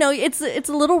like, you know, it's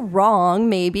a little wrong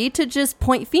maybe to just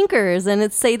point fingers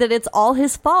and say that it's all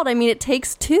his fault. I mean, it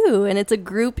takes two and it's a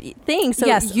group thing. So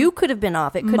yes, you could have been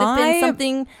off. It could have been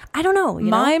something, I don't know.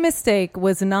 My mistake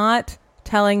was not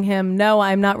telling him, no,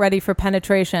 I'm not ready for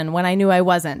penetration when I knew I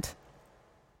wasn't.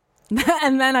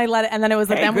 And then I let it, and then it was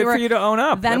like, then we were, for you to own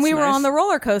up. Then That's we were nice. On the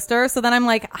roller coaster. So then I'm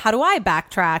like, how do I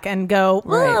backtrack and go,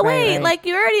 wait, like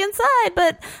you're already inside,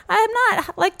 but I'm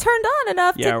not like turned on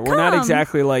enough to we're not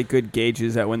exactly like good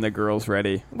gauges at when the girl's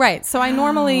ready. Right. So I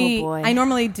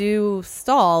normally do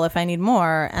stall if I need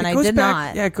more, and I did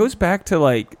not. Yeah, it goes back to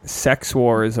like sex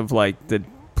wars of like the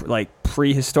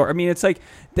prehistoric. I mean, it's like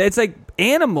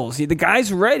animals. The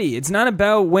guy's ready. It's not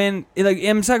about when. Like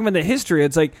I'm talking about the history.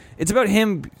 It's like it's about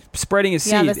him spreading his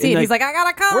seed. Yeah, the seed. He's like, I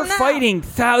gotta come. We're fighting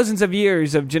thousands of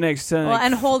years of genetics to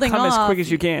and holding come off as quick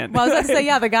as you can. Well, I was going to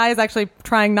say, the guy is actually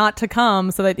trying not to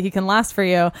come so that he can last for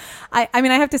you. I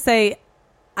mean, I have to say,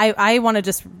 I want to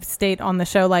just state on the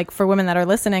show, like for women that are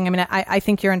listening, I mean, I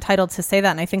think you're entitled to say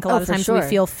that. And I think a lot of times we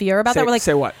feel fear about that. We're like,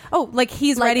 say what? Oh, like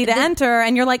he's ready to enter.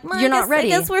 And you're like, you're not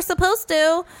ready. I guess we're supposed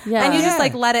to. Yeah. And you just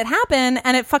like let it happen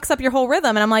and it fucks up your whole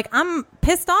rhythm. And I'm like, I'm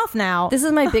pissed off now. This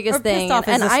is my biggest thing.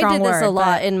 And I did this a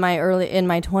lot in my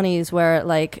 20s where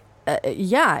like,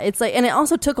 it's like, and it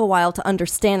also took a while to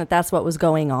understand that that's what was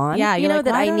going on. Yeah, you know, like,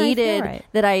 that I needed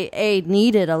that I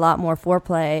needed a lot more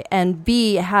foreplay, and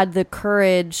B, had the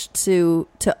courage to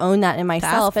own that in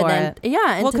myself, and then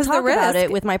and to talk about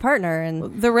it with my partner.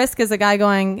 And the risk is a guy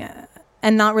going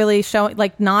and not really showing,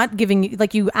 like not giving you,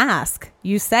 like you ask,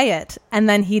 you say it, and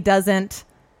then he doesn't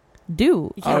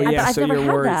do. I've so never had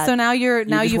worried. that. So now you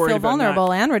feel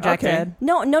vulnerable and rejected. Okay.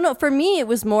 No. For me, it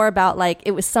was more about like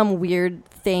it was some weird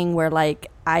thing where like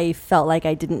I felt like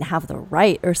I didn't have the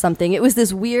right or something. It was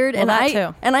this weird, and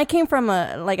I came from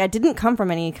I didn't come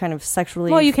from any kind of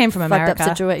sexually you came from America up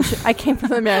situation. I came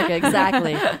from America,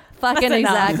 exactly. Fucking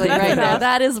exactly right now.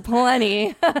 That is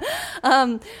plenty.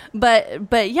 But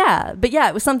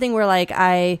it was something where like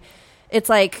it's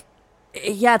like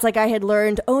I had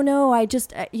learned, oh no, I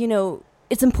just,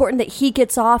 it's important that he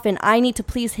gets off and I need to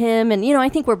please him. And, I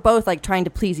think we're both like trying to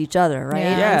please each other. Right.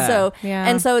 Yeah.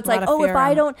 And so it's like, oh, if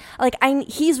I don't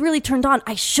he's really turned on.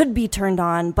 I should be turned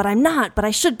on, but I'm not, but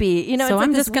I should be, so it's I'm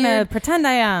like just going to pretend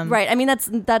I am. Right. I mean, it's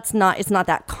not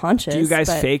that conscious. Do you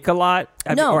guys fake a lot?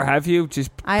 No. Or have you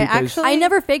I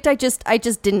never faked. I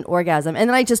just didn't orgasm. And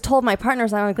then I just told my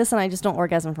partners, I'm like, listen, I just don't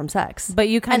orgasm from sex. But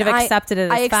you kind of accepted it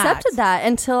as I fact. accepted that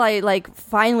until I like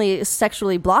finally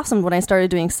sexually blossomed when I started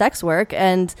doing sex work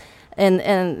and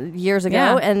years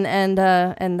ago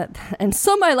and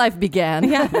so my life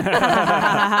began. Well,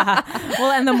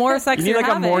 and the more sex you need you're like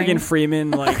having, a Morgan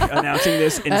Freeman like announcing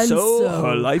this, and so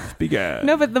her life began.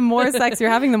 No, but the more sex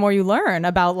you're having, the more you learn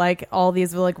about like all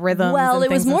these like rhythms. Well, and it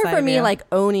was more for me you. like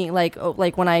owning like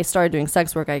when I started doing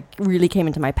sex work, I really came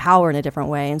into my power in a different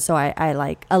way, and so I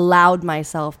like allowed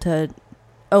myself to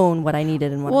own what I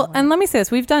needed and what I wanted. And let me say this,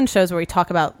 we've done shows where we talk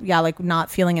about like not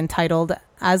feeling entitled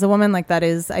as a woman. Like that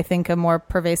is, I think, a more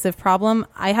pervasive problem.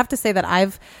 I have to say that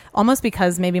I've almost,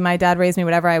 because maybe my dad raised me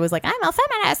whatever, I was like, I'm a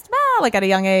feminist, like at a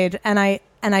young age, and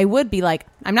I would be like,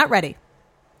 I'm not ready,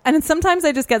 and then sometimes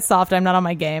I just get soft, I'm not on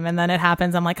my game, and then it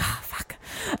happens, I'm like, oh fuck.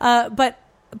 But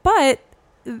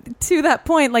to that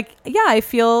point, like, I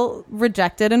feel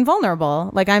rejected and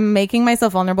vulnerable. Like I'm making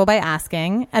myself vulnerable by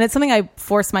asking, and it's something I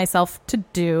force myself to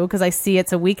do because I see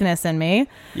it's a weakness in me.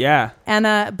 Yeah.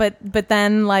 And but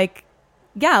then like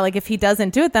if he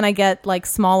doesn't do it, then I get like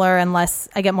smaller and less.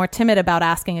 I get more timid about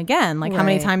asking again. Like, how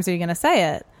many times are you going to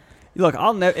say it? Look,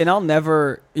 I'll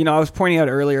never. I was pointing out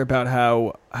earlier about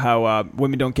how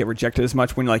women don't get rejected as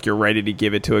much when like you're ready to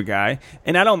give it to a guy,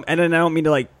 and I don't mean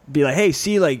to like be like, hey,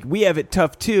 see, like we have it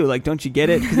tough too. Like, don't you get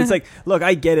it? Because it's like, look,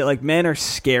 I get it. Like, men are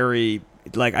scary.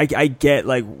 Like I get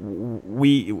like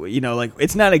we like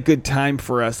it's not a good time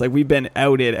for us. Like we've been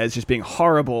outed as just being a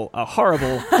horrible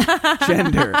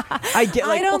gender. I get.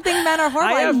 Like, I don't think men are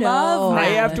horrible. I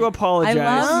have to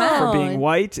apologize for being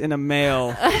white and a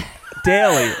male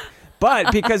daily.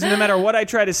 But because no matter what I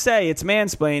try to say, it's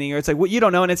mansplaining, or it's like, well, you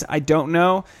don't know, and it's I don't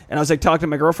know. And I was like talking to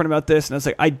my girlfriend about this, and I was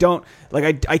like,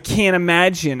 I can't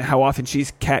imagine how often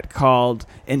she's catcalled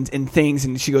and things,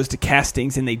 and she goes to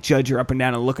castings and they judge her up and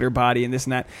down and look at her body and this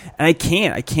and that. And I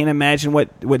can't imagine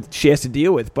what she has to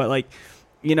deal with. But like,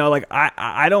 you know, like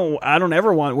I don't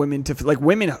ever want women to like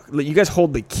women. You guys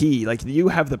hold the key. Like you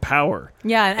have the power.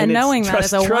 Yeah, and knowing that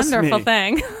is a wonderful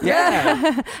thing.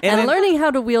 Yeah, and learning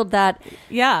how to wield that.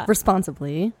 Yeah,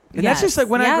 responsibly. And that's just like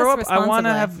when I grow up, I want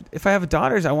to have. If I have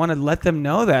daughters, I want to let them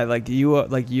know that like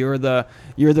you're the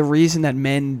reason that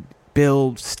men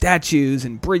build statues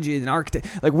and bridges and architect.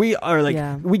 Like we are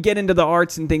like we get into the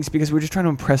arts and things because we're just trying to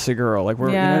impress a girl. Like we're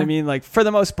you know what I mean. Like for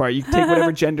the most part, you take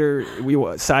whatever gender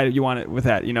side you want it with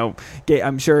that. You know, gay.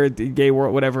 I'm sure the gay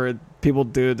world, whatever people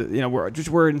do. You know,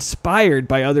 we're inspired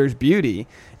by others' beauty.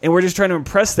 And we're just trying to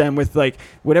impress them with like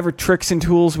whatever tricks and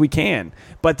tools we can.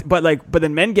 But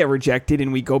then men get rejected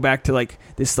and we go back to like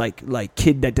this like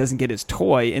kid that doesn't get his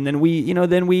toy, and then we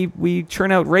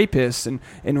churn out rapists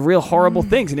and real horrible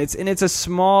things, and it's a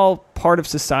small part of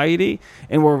society,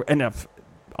 and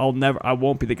I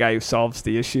won't be the guy who solves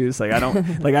the issues. Like I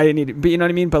don't like I didn't need to, but you know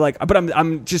what I mean? But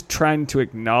I'm just trying to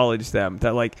acknowledge them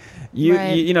that like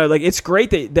you know, like it's great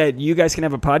that you guys can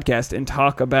have a podcast and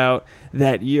talk about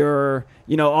that you're,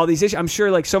 you know, all these issues. I'm sure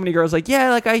like so many girls like, yeah,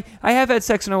 like I have had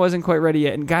sex when I wasn't quite ready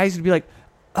yet, and guys would be like,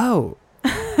 oh,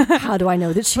 how do I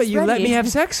know that she's but you ready? Let me have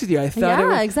sex with you. I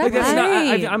thought exactly. Like,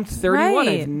 that's not, I'm 31.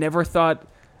 Right. I've never thought.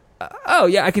 Oh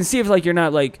yeah, I can see if like you're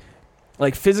not like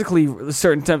physically a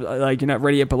certain time, like you're not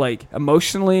ready yet, but like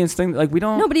emotionally and things like we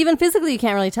don't. No, but even physically you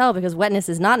can't really tell because wetness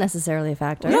is not necessarily a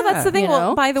factor. No, that's the thing.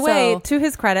 Well, by the way, to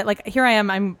his credit, like here I am,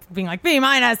 I'm being like B-,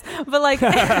 but like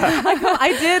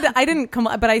I didn't come,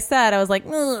 but I said I was like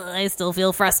I still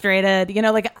feel frustrated, you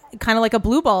know, like kind of like a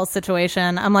blue ball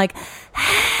situation. I'm like.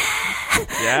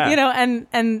 Yeah. You know,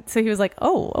 and so he was like,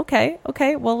 oh, okay,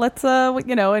 well let's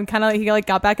you know, and kind of he like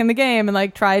got back in the game and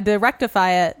like tried to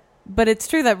rectify it. But it's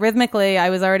true that rhythmically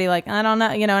I was already like, I don't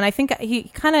know, you know, and I think I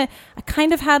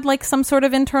kind of had like some sort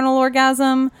of internal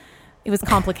orgasm. It was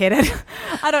complicated.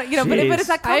 I don't, you know, but it's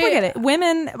not complicated.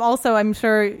 Women also, I'm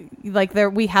sure, like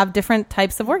we have different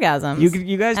types of orgasms.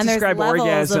 You guys and describe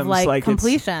orgasms of, like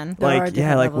completion. Like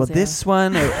levels, this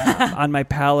one on my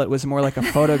palette was more like a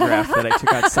photograph that I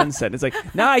took out sunset. It's like,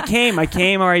 no, I came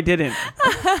or I didn't.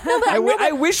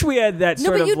 I wish we had that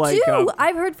sort of like. No, but you do.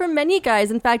 I've heard from many guys.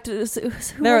 In fact,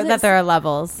 there are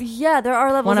levels. Yeah, there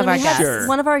are levels.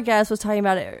 One of our guests was talking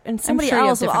about it, and somebody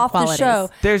else off the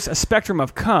show. There's a spectrum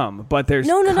of cum. But there's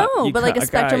but like a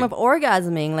spectrum of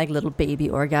orgasming, like little baby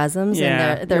orgasms,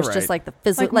 and there's just like the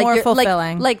physical, like more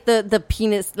fulfilling, like the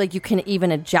penis, like you can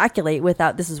even ejaculate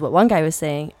without. This is what one guy was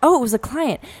saying. Oh, it was a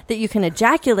client that you can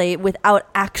ejaculate without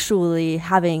actually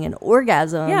having an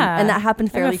orgasm, and that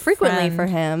happened fairly frequently for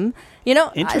him. You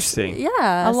know, interesting.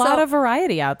 A lot of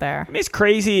variety out there. I mean, it's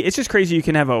crazy. It's just crazy. You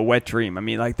can have a wet dream. I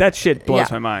mean, like that shit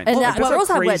blows my mind. And girls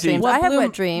have wet dreams. I have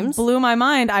wet dreams. Blew my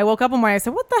mind. I woke up one morning. I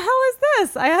said, "What the hell is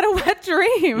this?" I had a wet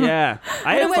dream. Yeah,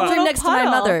 I had a wet dream next to my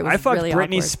mother. I fucked really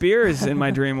Britney Spears in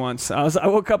my dream once. I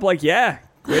woke up like, yeah.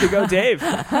 Way to go, Dave.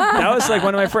 That was like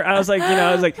one of my first. I was like,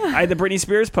 I had the Britney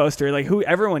Spears poster, like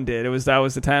everyone did. That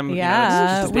was the time.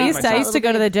 Yeah, you know, I used to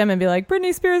go to the gym and be like,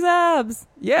 Britney Spears abs.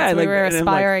 Yeah, like, we were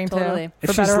aspiring to. Totally.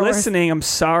 If she's listening, I'm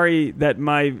sorry that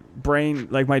my brain,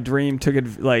 like my dream, took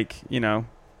it, like, you know,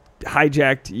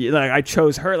 hijacked. Like I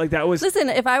chose her. Like that was. Listen,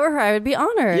 if I were her, I would be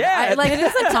honored. Yeah, it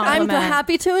is a compliment. I'm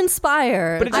happy to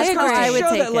inspire. But it just goes to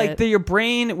show that, like, your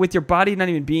brain, with your body not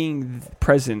even being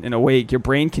present and awake, your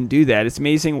brain can do that. It's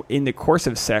amazing in the course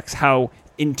of sex how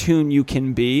in tune you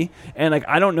can be. And like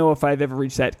I don't know if I've ever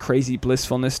reached that crazy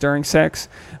blissfulness during sex,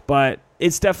 but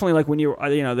it's definitely like when you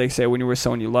know, they say when you're with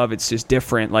someone you love, it's just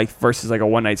different, like versus like a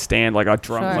one night stand, like a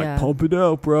drum, pump it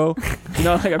out, bro. You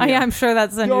know, like, I'm sure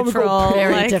that's a neutral,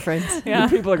 very different. Yeah.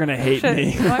 People are gonna hate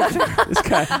me. This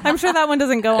guy. I'm sure that one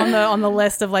doesn't go on the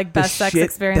list of like best sex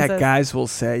experiences. That guys will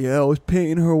say, "Yeah, I was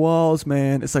painting her walls,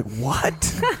 man." It's like, what?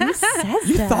 Who says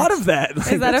you thought of that?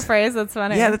 Like, is that a phrase? That's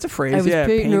funny. Yeah, that's a phrase. I was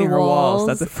painting her walls.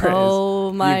 That's a phrase.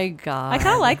 Oh my god! I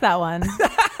kind of like that one.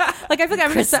 Like I feel like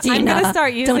I'm gonna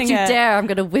start using it. Don't you dare! I'm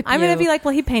gonna whip you. I'm gonna be like,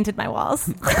 well, he painted my walls.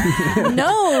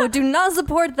 No, do not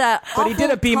support that. But he did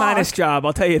a B- job.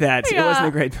 I'll tell you that. Yeah. It wasn't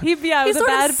a great. It was a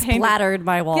bad paint. Splattered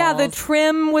my walls. Yeah, the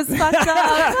trim was fucked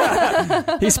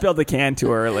up. He spilled the can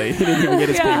too early. He didn't even get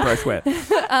his paintbrush wet.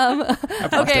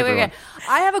 Okay, wait.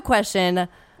 I have a question.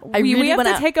 We have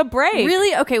to take a break.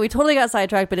 Really? Okay, we totally got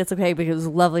sidetracked, but it's okay because it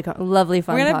was lovely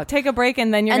fun We're going to take a break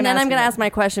and then I'm going to ask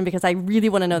my question because I really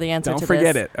want to know the answer to this. Don't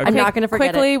forget it. Okay. I'm not going to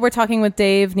forget Quickly, we're talking with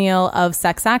Dave Neal of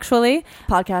Sex Actually.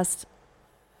 Podcast.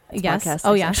 Yes. Podcast,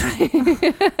 oh, yeah.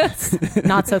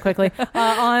 Not so quickly.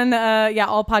 On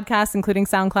all podcasts, including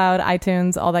SoundCloud,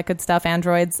 iTunes, all that good stuff,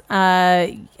 Androids.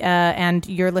 And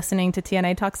you're listening to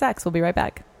TNA Talk Sex. We'll be right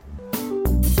back.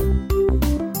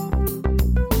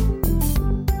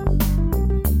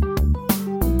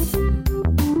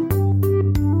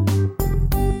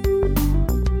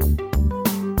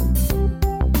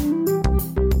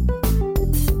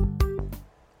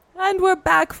 And we're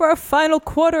back for our final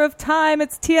quarter of time.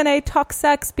 It's TNA Talk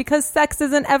Sex, because sex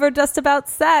isn't ever just about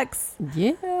sex.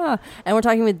 Yeah. And we're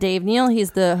talking with Dave Neal.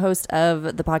 He's the host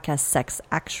of the podcast Sex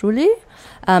Actually.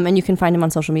 And you can find him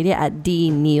on social media at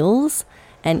DNeals.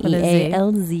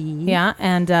 Nealz. Yeah,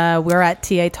 and we're at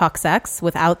TA Talk Sex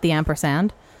without the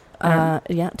ampersand. TA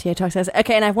Talk Sex.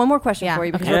 Okay, and I have one more question for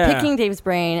you, because we're picking Dave's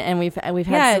brain, and we've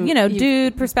had some,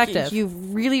 dude perspective.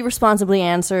 You've really responsibly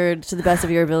answered to the best of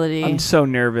your ability. I'm so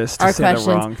nervous to say the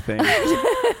wrong thing.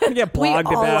 I get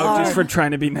blogged about just for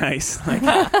trying to be nice. Like,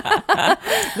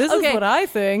 this is what I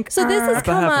think. So this has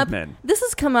come up. This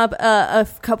has come up a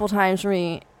couple times for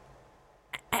me,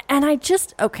 and I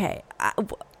just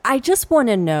I just want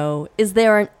to know, is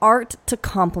there an art to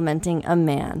complimenting a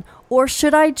man, or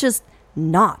should I just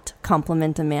not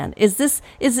compliment a man? Is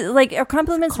it like, are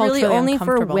compliments really only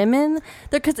for women?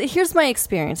 Because here's my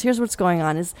experience. Here's what's going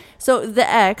on is, so the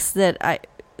ex that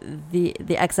the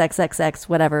XXXX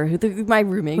whatever, my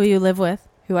roommate, who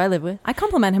I live with, I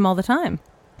compliment him all the time.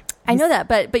 I know that,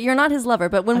 but you're not his lover.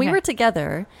 But when we were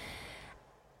together,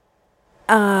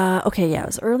 it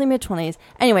was early mid-20s.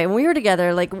 Anyway, when we were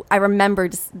together, like, I remember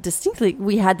distinctly,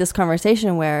 we had this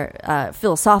conversation where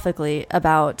philosophically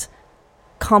about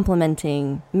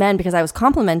complimenting men, because I was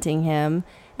complimenting him,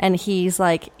 and he's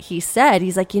like,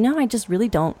 I just really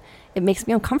don't. It makes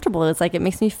me uncomfortable. It's like, it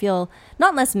makes me feel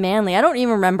not less manly. I don't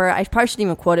even remember. I probably shouldn't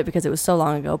even quote it because it was so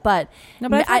long ago. But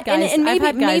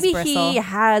maybe he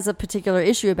has a particular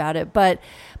issue about it. But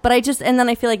I just, and then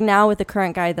I feel like now with the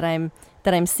current guy that I'm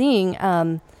seeing,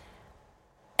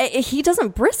 he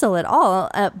doesn't bristle at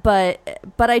all. But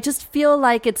I just feel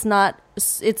like he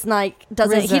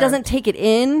doesn't take it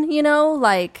in,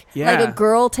 like a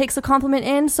girl takes a compliment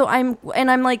in. So I'm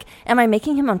like, am I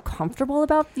making him uncomfortable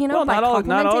about, well, not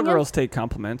all girls take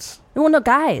compliments. Well, no,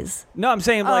 guys. No, I'm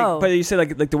saying but you say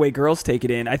like the way girls take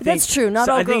it in. I think that's true. Not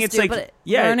all girls do. But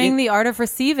learning the art of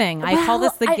receiving. I call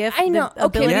this the gift. I know. The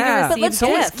ability to receive. If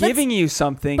someone's giving you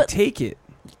something, take it.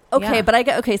 Okay, but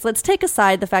so let's take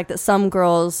aside the fact that some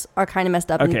girls are kind of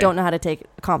messed up and don't know how to take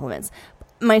compliments.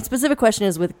 My specific question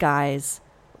is with guys.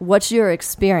 What's your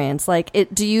experience? Like,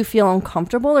 do you feel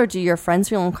uncomfortable, or do your friends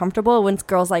feel uncomfortable when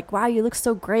girls like, wow, you look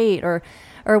so great, or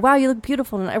wow, you look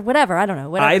beautiful, or whatever? I don't know.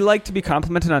 Whatever. I like to be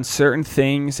complimented on certain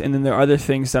things, and then there are other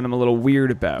things that I'm a little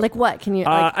weird about. Like what? Can you?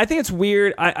 I think it's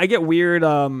weird. I get weird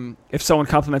if someone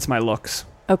compliments my looks.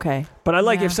 Okay. But I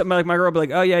like if something like my girl will be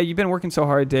like, oh yeah, you've been working so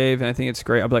hard, Dave, and I think it's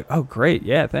great. I'll be like, oh great,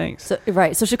 yeah, thanks. So,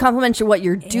 right. So she compliments you what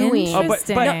you're doing.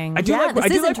 Interesting. But I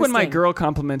do like when my girl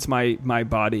compliments my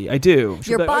body. I do.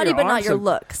 She'll your body, but not your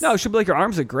looks. No, she'll be like, your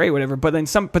arms look great, whatever. But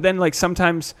then like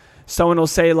sometimes someone will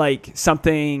say like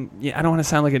something. Yeah, I don't want to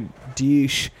sound like a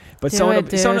douche. But someone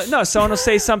will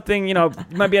say something, you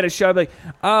might be at a show, I'll be like,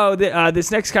 oh,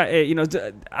 this next guy,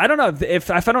 I don't know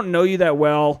if I don't know you that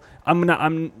well,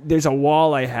 there's a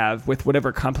wall I have with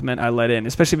whatever compliment I let in,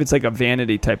 especially if it's like a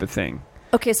vanity type of thing.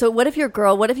 Okay, so what if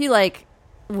you like,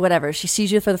 whatever, she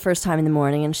sees you for the first time in the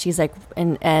morning, and she's like,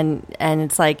 and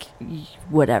it's like,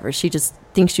 whatever, she just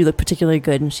thinks you look particularly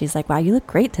good, and she's like, wow, you look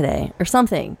great today, or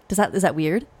something. Is that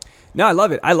weird? No, I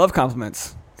love it. I love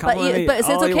compliments. But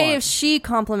so it's okay if she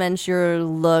compliments your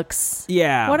looks.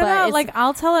 Yeah. What about, like,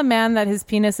 I'll tell a man that his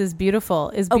penis is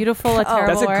beautiful. Is beautiful a terrible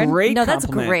word? That's a great compliment. No, that's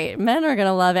great. Men are going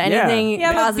to love it. Anything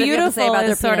positive you have to say about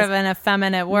their penis. Sort of an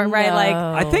effeminate word, right? Like,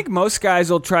 I think most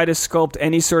guys will try to sculpt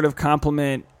any sort of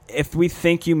compliment. If we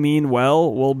think you mean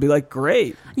well, we'll be like,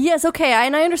 great. Yes, okay,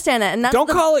 and I understand that. And that's don't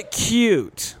call it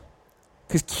cute.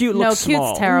 Because cute looks small. No,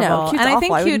 cute's terrible. No, cute's and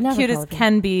awful. I think cute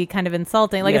can be kind of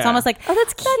insulting. Like, it's almost like, oh,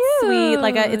 that's cute. That's sweet.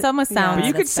 Like, it almost sounds But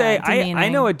you could say, I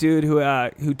know a dude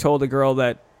who told a girl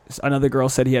that another girl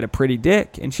said he had a pretty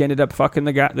dick, and she ended up fucking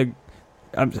the guy. Who?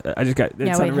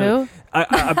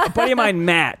 A buddy of mine,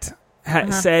 Matt,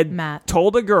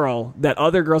 told a girl that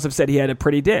other girls have said he had a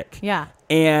pretty dick. Yeah.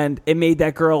 And it made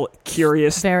that girl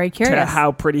very curious to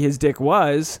how pretty his dick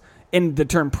was. And the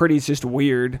term pretty is just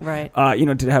weird. Right.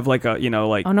 To have like a,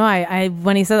 like... Oh, no, I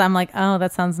when he said that, I'm like, oh,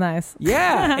 that sounds nice.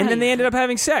 Yeah. And then they ended up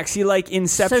having sex. He, like,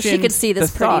 inception. So she could see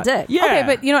this pretty dick. Yeah. Okay,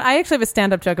 but, I actually have a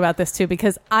stand-up joke about this, too,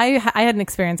 because I had an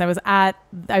experience. I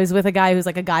was with a guy who's,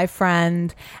 like, a guy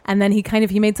friend, and then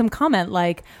he made some comment,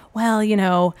 like, well,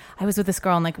 I was with this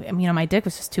girl, and, like, my dick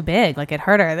was just too big. Like, it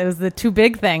hurt her. It was the too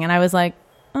big thing. And I was like,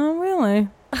 oh, really?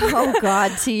 Oh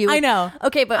God, to you. I know.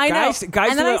 Okay, but guys do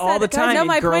it all the time,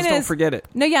 and girls don't forget it.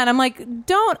 No, yeah, and I'm like,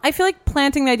 I feel like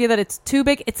planting the idea that it's too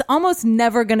big, it's almost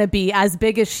never going to be as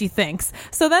big as she thinks.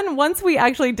 So then once we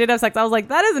actually did have sex, I was like,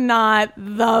 that is not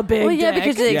the big dick.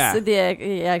 Because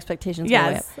the expectations go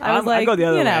Yes. way. I was like, I go the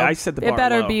other way. I set the bar it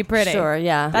better low. be pretty. Sure,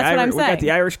 yeah. That's what I'm saying. We got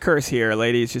the Irish curse here,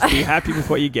 ladies. Just be happy with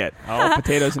what you get. All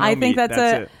potatoes and no meat. That's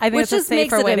it. I think Which that's just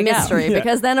makes it a mystery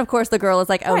because then, of course, the girl is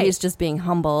like, oh, he's just being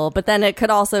humble. But then it could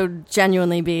also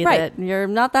genuinely be that you're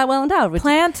not that well endowed.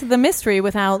 Plant the mystery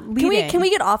without leading. Can we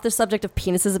get off the subject of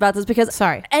penises about this? Because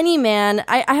any man,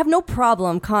 I have no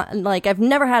problem. I've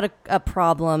never had a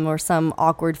problem or some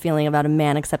awkward feeling about a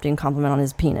man accepting a compliment on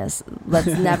his penis. That's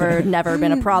never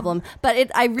been a problem.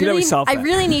 But I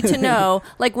really need to know,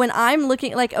 like, when I'm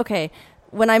looking, like, okay,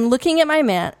 when I'm looking at my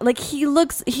man, like,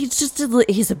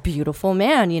 he's a beautiful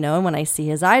man, you know, and when I see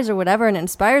his eyes or whatever, and it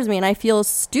inspires me, and I feel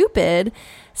stupid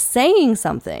saying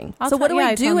something. So what do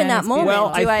I do in that moment? Well,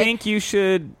 I think you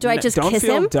should. Do I just kiss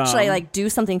him? Dumb. Should I like do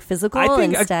something physical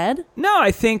instead? No,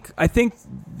 I think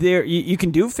there you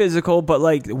can do physical, but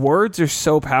like words are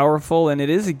so powerful, and it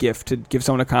is a gift to give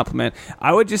someone a compliment.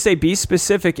 I would just say be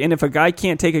specific, and if a guy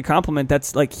can't take a compliment,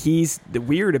 that's like he's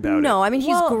weird about it. No, I mean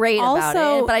he's great about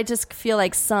it, but I just feel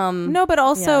like but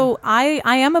also I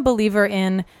am a believer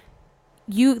in.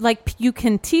 You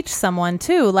can teach someone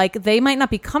too. Like they might not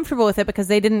be comfortable with it because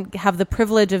they didn't have the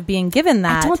privilege of being given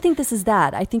that. I don't think this is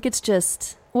that. I think it's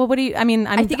just. Well, what do you? I mean,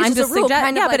 I think it's just a rule,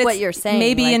 kind of like what you're saying.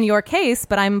 Maybe like, in your case,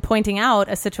 but I'm pointing out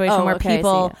a situation where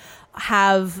people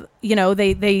have,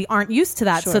 they aren't used to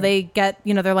that, so they get,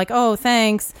 they're like, oh,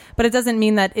 thanks, but it doesn't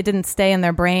mean that it didn't stay in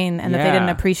their brain and that they didn't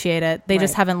appreciate it. They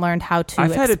just haven't learned how to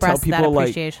express had to tell people, that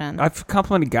appreciation. Like, I've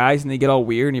complimented guys and they get all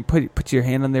weird, and you put your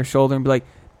hand on their shoulder and be like,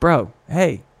 bro,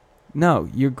 hey. No,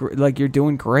 you're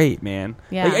doing great, man.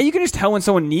 Yeah, like, you can just tell when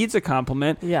someone needs a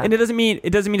compliment, and it doesn't mean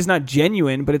it's not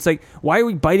genuine. But it's like, why are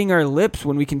we biting our lips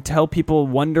when we can tell people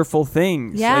wonderful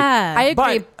things? Yeah, I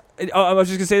agree. But, I was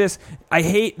just gonna say this. I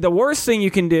hate the worst thing you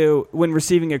can do when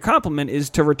receiving a compliment is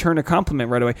to return a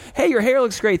compliment right away. Hey, your hair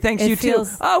looks great. Thanks, you too.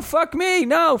 Oh, fuck me.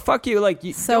 No, fuck you. Like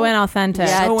so inauthentic.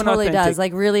 Yeah, so it totally inauthentic. does.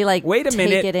 Like really, like wait a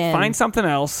minute. Take it in. Find something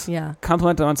else. Yeah,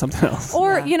 compliment on something else.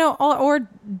 Or or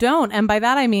don't. And by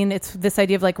that I mean it's this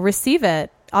idea of like receive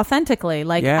it authentically.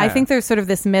 Like I think there's sort of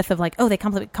this myth of like, oh, they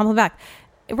compliment back.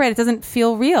 Right, it doesn't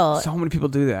feel real. So many people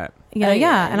do that.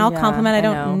 And I'll compliment. I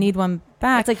don't need one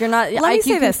back. It's like you're not. Let me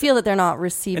say this. Feel that they're not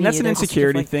receiving. And that's an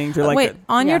insecurity thing. They're like, wait,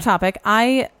 on your topic,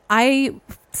 I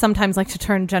sometimes like to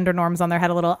turn gender norms on their head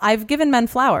a little. I've given men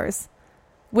flowers,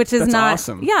 which is not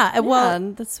awesome. Yeah,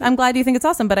 well, I'm glad you think it's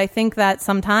awesome, but I think that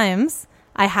sometimes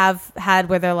I have had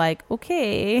where they're like,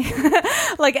 okay,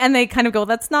 like, and they kind of go,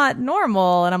 that's not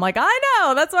normal. And I'm like, I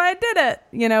know, that's why I did it,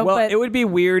 Well, but it would be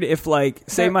weird if, like,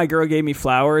 say my girl gave me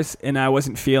flowers and I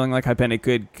wasn't feeling like I've been a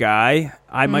good guy.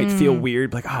 I might feel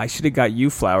weird, like, I should have got you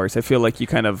flowers. I feel like you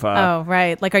kind of... oh,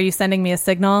 right. Like, are you sending me a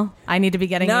signal? I need to be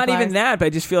getting Not you flowers? even that, but I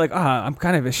just feel like, I'm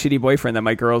kind of a shitty boyfriend that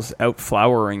my girl's out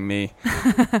flowering me.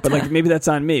 But, like, maybe that's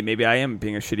on me. Maybe I am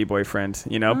being a shitty boyfriend,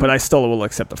 but I still will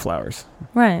accept the flowers.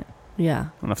 Right. Yeah. I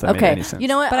don't know if that made any sense. You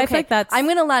know what? But I think that's... I'm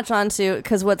going to latch on to,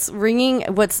 because what's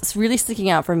really sticking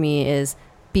out for me is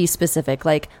be specific,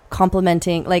 like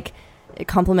complimenting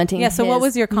Yeah, so what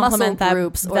was your compliment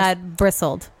that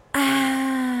bristled?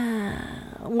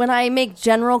 When I make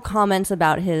general comments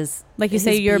about his... Like you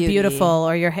say you're beauty. Beautiful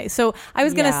or you're... So I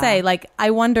was going to say, like,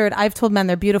 I wondered, I've told men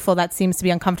they're beautiful. That seems to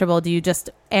be uncomfortable. Do you just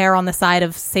err on the side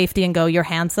of safety and go, you're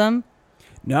handsome?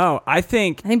 No, I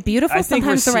think beautiful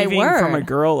sometimes the right word. From a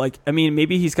girl, like, I mean,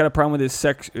 maybe he's got a problem with his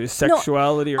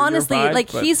sexuality or honestly, your vibe, like,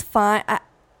 he's fine.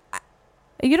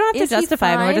 You don't have to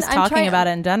justify him. We're just talking about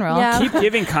it in general. Yeah. Keep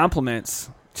giving compliments.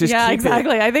 Just yeah, keep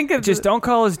exactly. It. I think just don't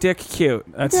call his dick cute.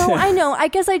 That's no, it. I know. I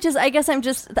guess I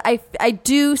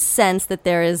do sense that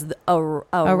there is a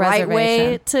right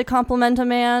way to compliment a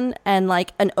man and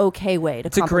like an okay way to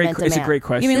compliment a man. It's a great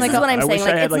question. You mean, this is what I'm saying.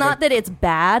 Like, it's not that it's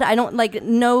bad. I don't like.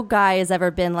 No guy has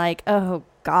ever been like, oh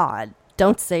God,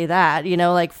 don't say that.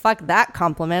 Like, fuck that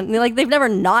compliment. Like, they've never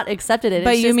not accepted it.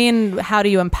 But you mean, how do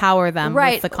you empower them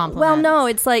with the compliment? Well, no,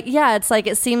 it's like,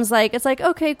 it seems like, it's like,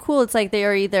 okay, cool. It's like they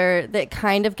are either, that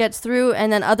kind of gets through,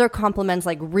 and then other compliments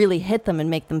like really hit them and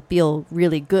make them feel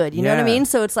really good. You know what I mean?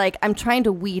 So it's like, I'm trying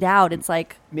to weed out. It's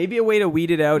like, maybe a way to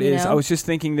weed it out is, I was just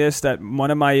thinking that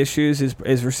one of my issues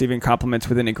is receiving compliments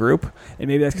within a group. And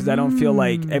maybe that's because I don't feel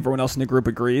like everyone else in the group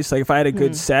agrees. Like, if I had a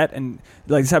good set, and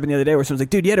like this happened the other day where someone's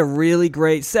like, dude, you had a really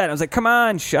great set. I was like, come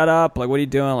on, shut up. Like, what are you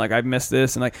doing? Like, I missed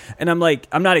this. And I'm like,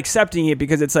 I'm not accepting it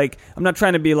because it's like, I'm not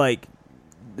trying to be like,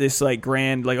 this like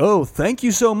grand like, oh, thank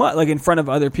you so much, like in front of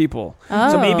other people.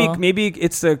 So maybe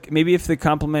if the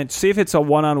compliment, see if it's a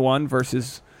one-on-one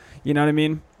versus, you know what I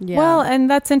mean? Yeah. Well, and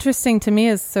that's interesting to me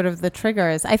is sort of the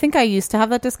triggers. I think I used to have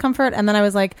that discomfort, and then I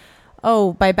was like,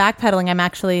 oh, by backpedaling, I'm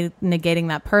actually negating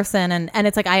that person. And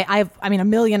it's like, I mean, a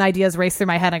million ideas race through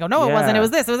my head. I go, no, it wasn't. It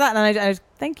was this, it was that. And I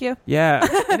thank you. Yeah.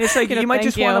 And it's like, you might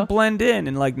just want to blend in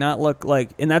and like not look like,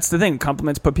 and that's the thing.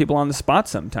 Compliments put people on the spot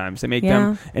sometimes. They make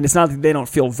them, and it's not that they don't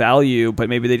feel value, but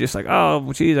maybe they just like,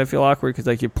 oh, geez, I feel awkward because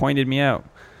like you pointed me out.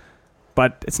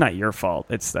 But it's not your fault.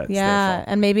 That's their fault.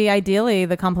 And maybe ideally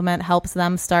the compliment helps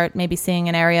them start maybe seeing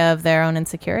an area of their own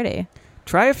insecurity.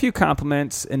 Try a few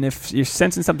compliments, and if you're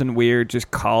sensing something weird,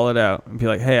 just call it out and be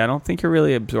like, hey, I don't think you're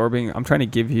really absorbing. I'm trying to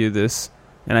give you this,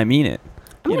 and I mean it.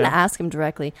 I'm going to ask him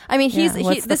directly. I mean, this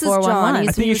is John. I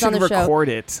think you should record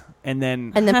it and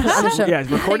then put it on the show. Yeah,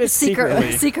 record it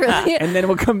secretly. And then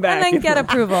we'll come back. And then get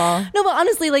approval. No, but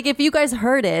honestly, like if you guys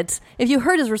heard it, if you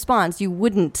heard his response,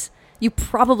 you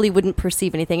probably wouldn't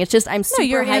perceive anything. It's just I'm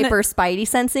super hyper spidey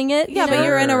sensing it. Yeah, but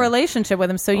you're in a relationship with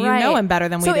him, so you know him better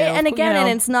than we do. And again, and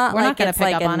it's not like it's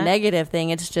like a negative thing.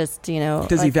 It's just,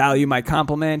 Does he value my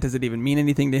compliment? Does it even mean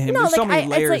anything to him? There's so many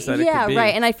layers that it could be. Yeah,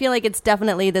 right. And I feel like it's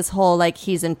definitely this whole like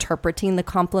he's interpreting the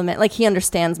compliment. Like he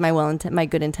understands my my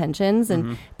good intentions,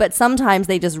 and but sometimes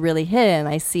they just really hit, and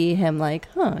I see him like,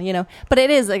 But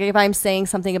it is like if I'm saying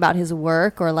something about his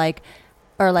work or like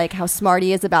how smart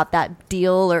he is about that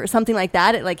deal or something like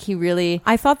that.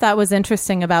 I thought that was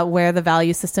interesting about where the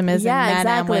value system is in men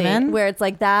and women. Where it's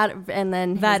like that, and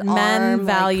then that men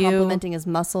value complimenting his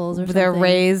muscles or something. They're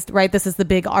raised, right? This is the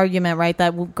big argument, right?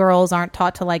 That girls aren't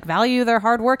taught to like value their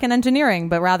hard work in engineering,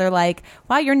 but rather like,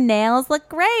 wow, your nails look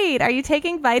great. Are you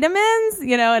taking vitamins?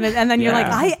 And then you're like,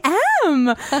 I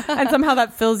am. And somehow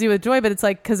that fills you with joy, but it's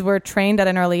like, because we're trained at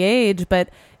an early age, but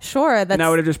sure, and I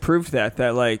would have just proved that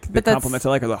like the compliments I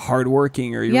like are the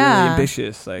hardworking or you're really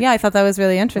ambitious. Like, I thought that was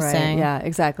really interesting. Right. Yeah,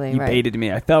 exactly. You baited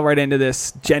me. I fell right into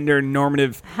this gender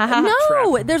normative.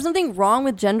 No, there's nothing wrong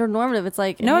with gender normative. It's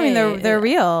like no, hey, I mean they're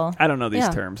real. I don't know these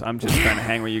terms. I'm just trying to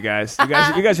hang with you guys. You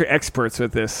guys are experts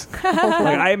with this. Like,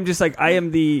 I am just like I am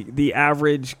the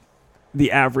average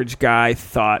guy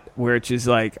thought, where it's just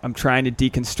like I'm trying to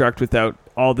deconstruct without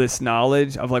all this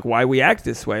knowledge of like why we act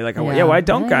this way. Like, why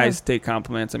don't guys take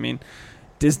compliments? I mean,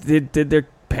 did their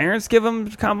parents give them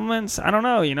compliments? I don't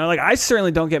know. Like I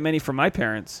certainly don't get many from my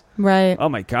parents. Right. Oh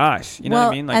my gosh. You know what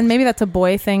I mean? Like, and maybe that's a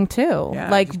boy thing too. Yeah,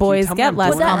 like boys get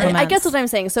less compliments. I guess what I'm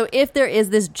saying. So if there is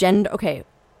this gender,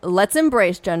 let's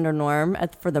embrace gender norm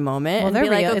for the moment and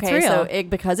be like, real. Okay, so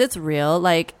because it's real,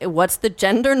 like, what's the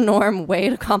gender norm way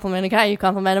to compliment a guy? You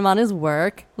compliment him on his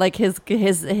work, like his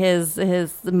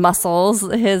muscles,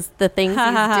 the things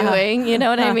he's doing. You know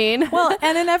what I mean? Well,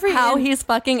 and in every how he's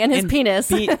fucking and his penis.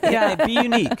 Be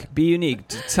unique. Be unique.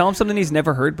 Tell him something he's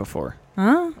never heard before.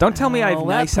 Huh? Don't tell me I have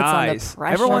nice eyes.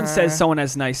 Everyone says someone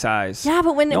has nice eyes. Yeah,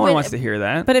 but no one wants to hear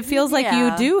that. But it feels like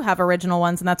you do have original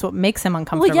ones, and that's what makes him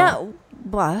uncomfortable. Well, yeah.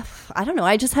 Well, I don't know.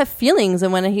 I just have feelings,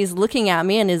 and when he's looking at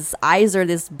me and his eyes are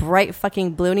this bright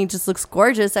fucking blue and he just looks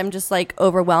gorgeous, I'm just like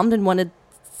overwhelmed and want to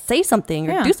say something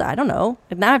or do something. I don't know.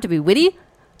 It doesn't have to be witty.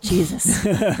 Jesus.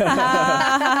 It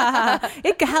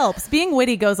helps. Being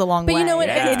witty goes a long way. But you know what?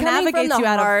 It navigates you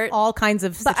out of all kinds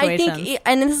of situations. But I think,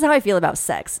 and this is how I feel about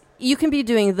sex, you can be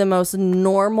doing the most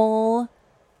normal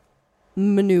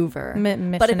maneuver,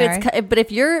 but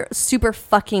if you're super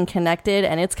fucking connected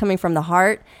and it's coming from the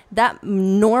heart, that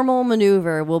normal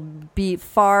maneuver will be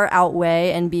far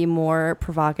outweigh and be more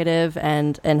provocative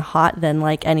and hot than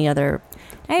like any other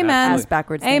ass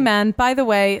backwards thing. Amen. By the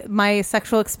way, my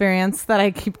sexual experience that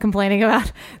I keep complaining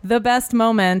about, the best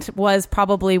moment was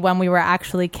probably when we were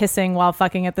actually kissing while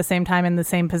fucking at the same time in the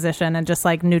same position and just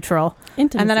like neutral.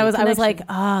 Intimacy, and then I was like,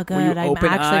 oh good, I'm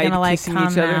actually gonna like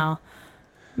come now.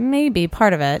 Maybe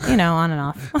part of it, on and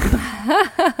off.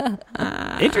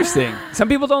 Interesting. Some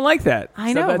people don't like that.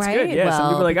 I know, that's right? Good. Yeah, some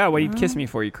people are like, what do you kiss me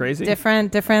for? You crazy?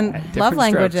 Different love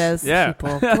languages. Yeah.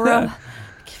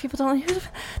 People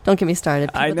don't get me started.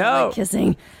 People I know. Don't like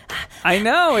kissing. I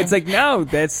know. It's like, no,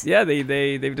 they've decided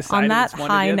on that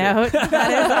high note.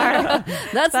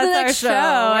 That's the next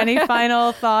show. Any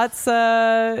final thoughts?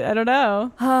 I don't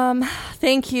know.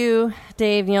 Thank you,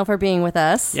 Dave Neal, for being with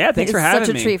us. Yeah, thanks for having me. It's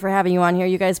such a treat for having you on here.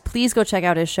 You guys, please go check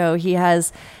out his show.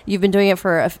 You've been doing it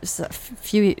for a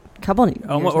couple years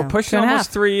we're pushing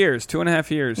almost 3 years, 2.5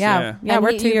 years. Yeah,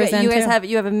 we're 2 years in. You guys have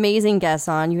amazing guests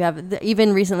on. You have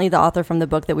even recently the author from the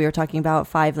book that we were talking about,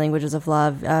 5 Languages of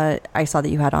Love. I saw that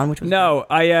you had on, which was great.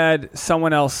 I had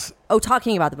someone else. Oh,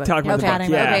 talking about the book. Talking about the book.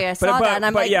 Yeah. Okay, I saw that, and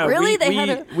I'm really?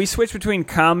 We switched between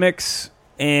comics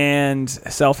and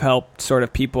self-help sort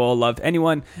of people. Love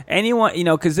anyone,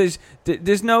 because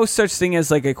there's no such thing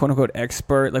as like a quote-unquote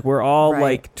expert. Like we're all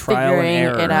like trial figuring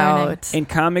and error. It out. And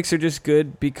comics are just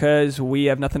good because we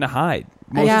have nothing to hide.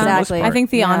 Exactly. I think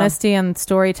the honesty and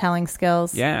storytelling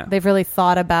skills. Yeah, they've really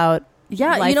thought about.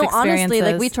 Yeah, life honestly,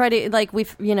 like we try to, like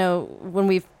we've, when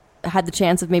we've had the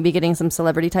chance of maybe getting some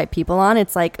celebrity type people on,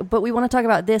 it's like, but we want to talk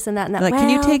about this and that and that. Like, can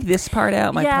you take this part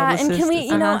out, my publicist? And can we,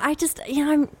 I just,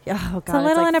 I'm, oh God, it's a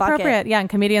little inappropriate. Yeah, and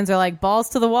comedians are like, balls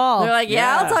to the wall. They're like,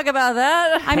 I'll talk about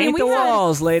that. Paint the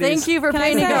walls, ladies. Thank you for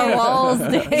painting our walls,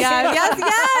 Dave.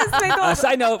 Yes.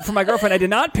 Side note, for my girlfriend, I did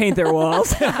not paint their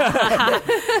walls. No,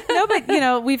 but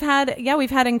we've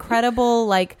had incredible,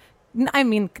 like, I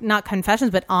mean, not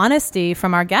confessions, but honesty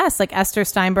from our guests, like Esther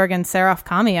Steinberg and Sarah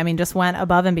Kami. I mean, just went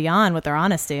above and beyond with their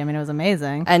honesty. I mean, it was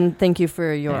amazing. And thank you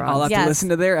for your honesty. I'll have to listen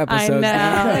to their episodes. I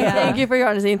know. Thank you for your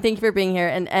honesty, and thank you for being here.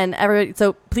 And everybody,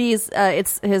 so please,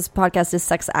 his podcast is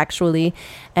Sex Actually,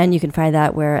 and you can find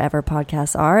that wherever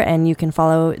podcasts are. And you can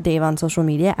follow Dave on social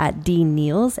media at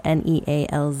dneals,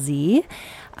 Nealz.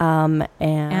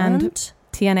 And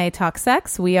TNA Talk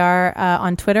Sex. We are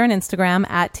on Twitter and Instagram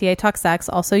at TA Talk Sex,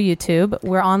 also YouTube.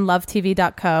 We're on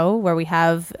lovetv.co, where we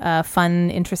have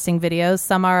fun, interesting videos.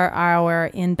 Some are our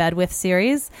In Bed With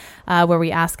series, where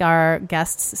we ask our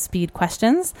guests speed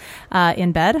questions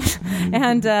in bed.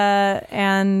 and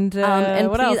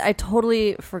what please, else? I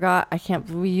totally forgot.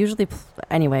 We usually,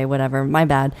 anyway, whatever. My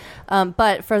bad.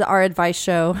 But for our advice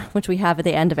show, which we have at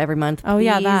the end of every month,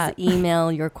 please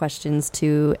email your questions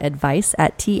to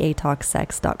advice@tatalksex.com.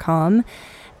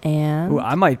 And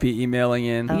I might be emailing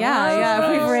in. Yeah,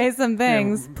 if we've raised some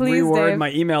things, please reword Dave.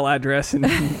 my email address in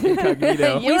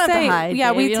incognito.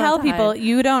 We tell people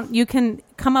you can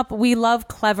come up. We love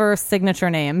clever signature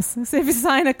names. So if you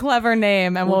sign a clever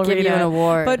name, and we'll give read you an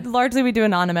award. But largely we do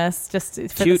anonymous, just for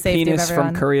Cute the safety penis of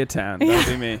everyone. from Koreatown.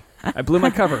 That'll be me. I blew my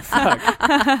cover. Fuck.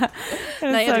 Now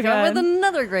you have to go with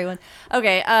another great one.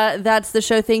 Okay, that's the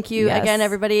show. Thank you again,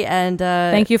 everybody, and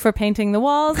thank you for painting the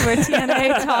walls. Where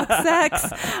TNA Talk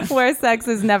Sex, where sex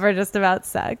is never just about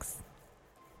sex.